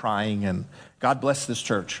where we're trying, and God bless this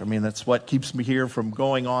church. I mean, that's what keeps me here from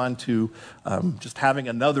going on to just having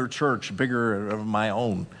another church bigger of my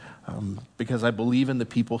own, because I believe in the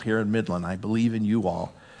people here in Midland. I believe in you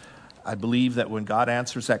all. I believe that when God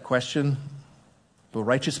answers that question, will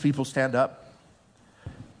righteous people stand up?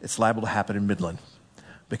 It's liable to happen in Midland,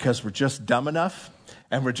 because we're just dumb enough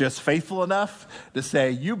and we're just faithful enough to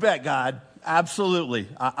say, you bet, God. Absolutely.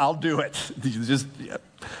 I'll do it. Just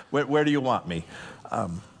where do you want me? I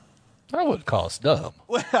wouldn't call us dumb.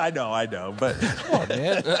 Well, I know, but come on,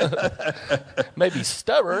 man. Maybe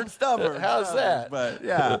stubborn. How's that? But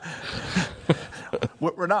yeah,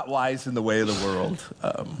 we're not wise in the way of the world.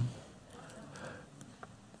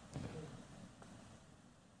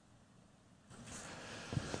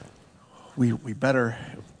 We better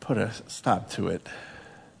put a stop to it.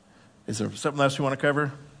 Is there something else you want to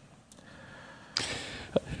cover?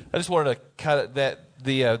 I just wanted to kind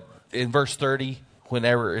of in verse 30,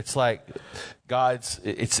 whenever it's like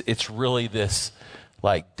it's really this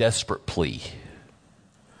like desperate plea.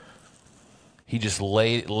 He just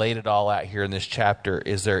laid it all out here in this chapter.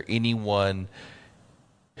 Is there anyone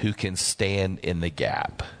who can stand in the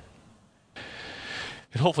gap?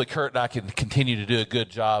 And hopefully Kurt and I can continue to do a good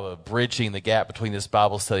job of bridging the gap between this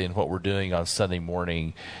Bible study and what we're doing on Sunday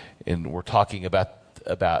morning. And we're talking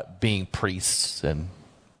about being priests. And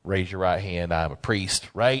raise your right hand. I'm a priest,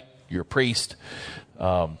 right? You're a priest.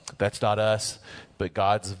 That's not us. But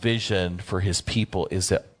God's vision for his people is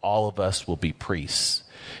that all of us will be priests.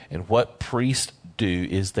 And what priests do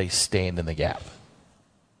is they stand in the gap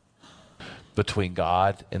between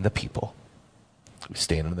God and the people. We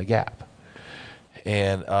stand in the gap.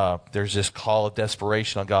 And there's this call of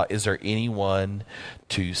desperation on God. Is there anyone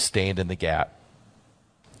to stand in the gap?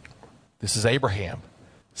 This is Abraham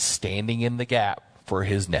standing in the gap for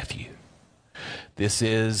his nephew. This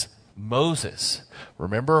is Moses.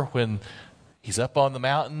 Remember when he's up on the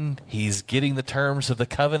mountain, he's getting the terms of the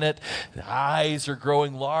covenant. The eyes are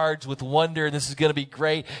growing large with wonder. This is going to be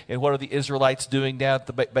great. And what are the Israelites doing down at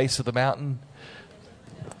the base of the mountain?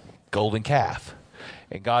 Golden calf.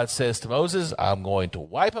 And God says to Moses, I'm going to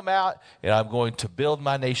wipe them out, and I'm going to build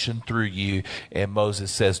my nation through you. And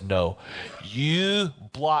Moses says, no, you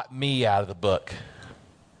blot me out of the book.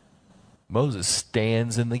 Moses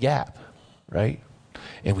stands in the gap, right?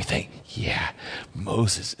 And we think, yeah,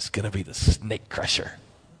 Moses is going to be the snake crusher.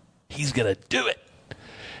 He's going to do it.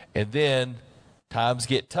 And then times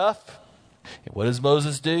get tough. And what does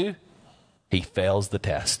Moses do? He fails the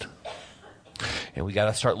test. And we got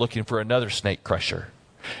to start looking for another snake crusher.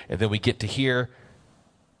 And then we get to here,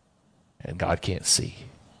 and God can't see.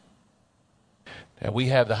 And we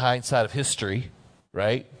have the hindsight of history,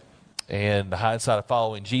 right? And the hindsight of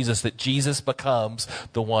following Jesus, that Jesus becomes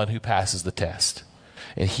the one who passes the test.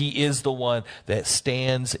 And he is the one that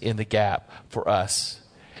stands in the gap for us.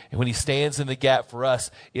 And when he stands in the gap for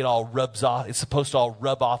us, it all rubs off. It's supposed to all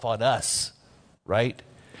rub off on us, right?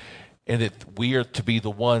 And that we are to be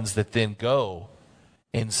the ones that then go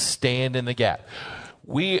and stand in the gap.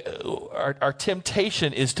 Our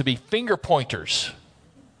temptation is to be finger pointers.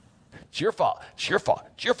 It's your fault. It's your fault.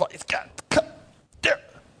 It's your fault. It's got to come there.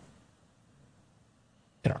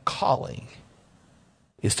 And our calling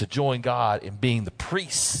is to join God in being the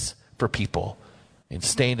priests for people and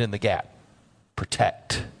stand in the gap,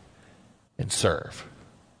 protect, and serve.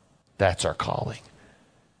 That's our calling.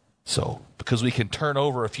 So, because we can turn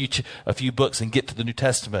over a few books and get to the New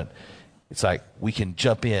Testament, it's like we can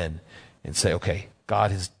jump in and say, okay,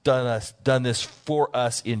 God has done this for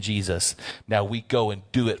us in Jesus. Now we go and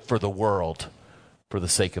do it for the world, for the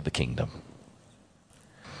sake of the kingdom.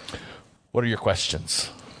 What are your questions?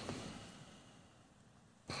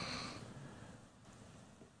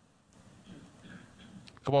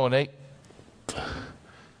 Come on, Nate.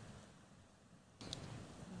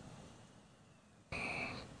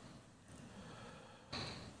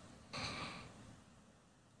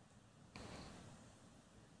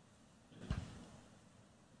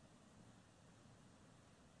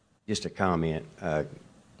 Just a comment.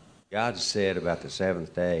 God said about the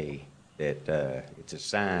seventh day that it's a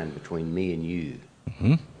sign between me and you.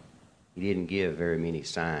 Mm-hmm. He didn't give very many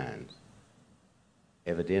signs.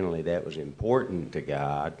 Evidently, that was important to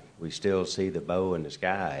God. We still see the bow in the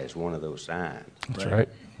sky as one of those signs. That's right.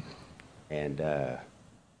 And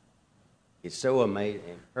it's so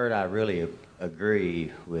amazing. Kurt, I really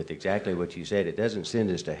agree with exactly what you said. It doesn't send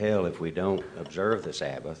us to hell if we don't observe the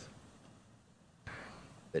Sabbath.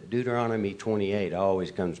 But Deuteronomy 28 always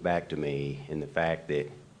comes back to me in the fact that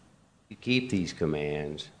if you keep these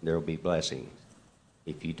commands, there will be blessings.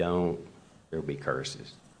 If you don't, there will be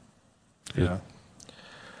curses. Yeah.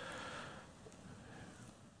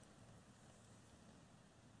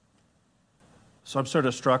 So I'm sort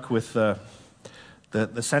of struck with the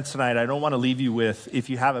sense tonight. I don't want to leave you with, if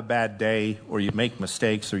you have a bad day or you make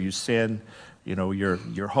mistakes or you sin, you know,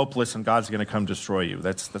 you're hopeless and God's going to come destroy you.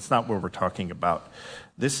 That's not what we're talking about.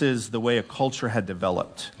 This is the way a culture had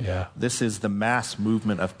developed. Yeah. This is the mass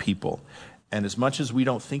movement of people. And as much as we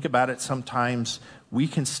don't think about it sometimes, we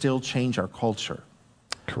can still change our culture.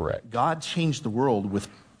 Correct. God changed the world with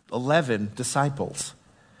 11 disciples.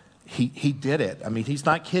 He did it. I mean, he's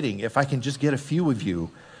not kidding. If I can just get a few of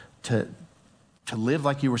you to live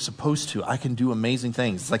like you were supposed to, I can do amazing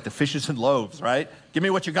things. It's like the fishes and loaves, right? Give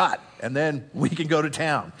me what you got, and then we can go to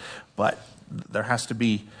town. But there has to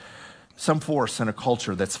be some force in a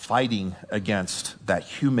culture that's fighting against that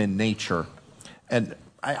human nature. And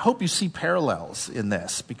I hope you see parallels in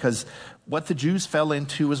this, because what the Jews fell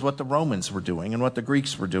into is what the Romans were doing and what the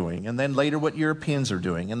Greeks were doing, and then later what Europeans are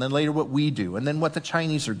doing, and then later what we do, and then what the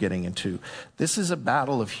Chinese are getting into. This is a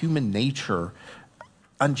battle of human nature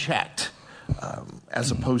unchecked,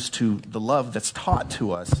 as opposed to the love that's taught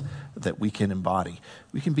to us that we can embody.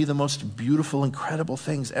 We can be the most beautiful, incredible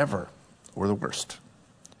things ever, or the worst.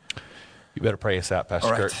 You better pray us out, Pastor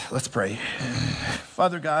All right, Kurt. let's pray.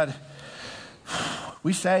 Father God,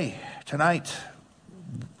 we say tonight,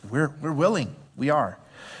 we're willing. We are.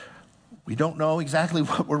 We don't know exactly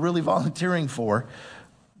what we're really volunteering for,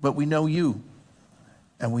 but we know you,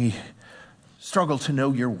 and we struggle to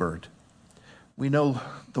know your word. We know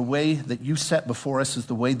the way that you set before us is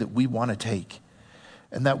the way that we want to take,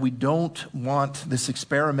 and that we don't want this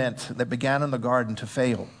experiment that began in the garden to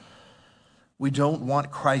fail. We don't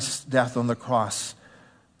want Christ's death on the cross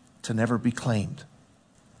to never be claimed.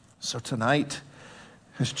 So tonight,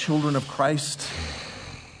 as children of Christ,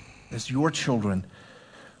 as your children,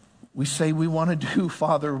 we say we want to do,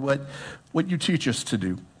 Father, what you teach us to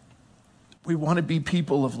do. We want to be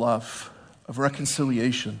people of love, of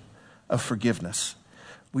reconciliation, of forgiveness.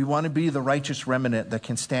 We want to be the righteous remnant that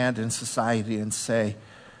can stand in society and say,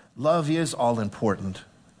 love is all important,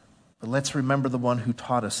 but let's remember the one who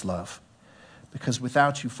taught us love. Because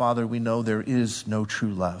without you, Father, we know there is no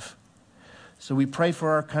true love. So we pray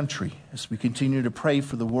for our country as we continue to pray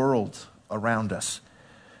for the world around us.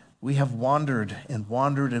 We have wandered and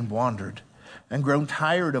wandered and wandered and grown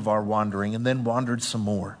tired of our wandering and then wandered some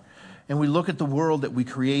more. And we look at the world that we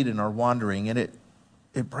create in our wandering, and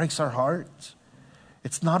it breaks our hearts.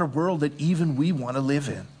 It's not a world that even we want to live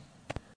in.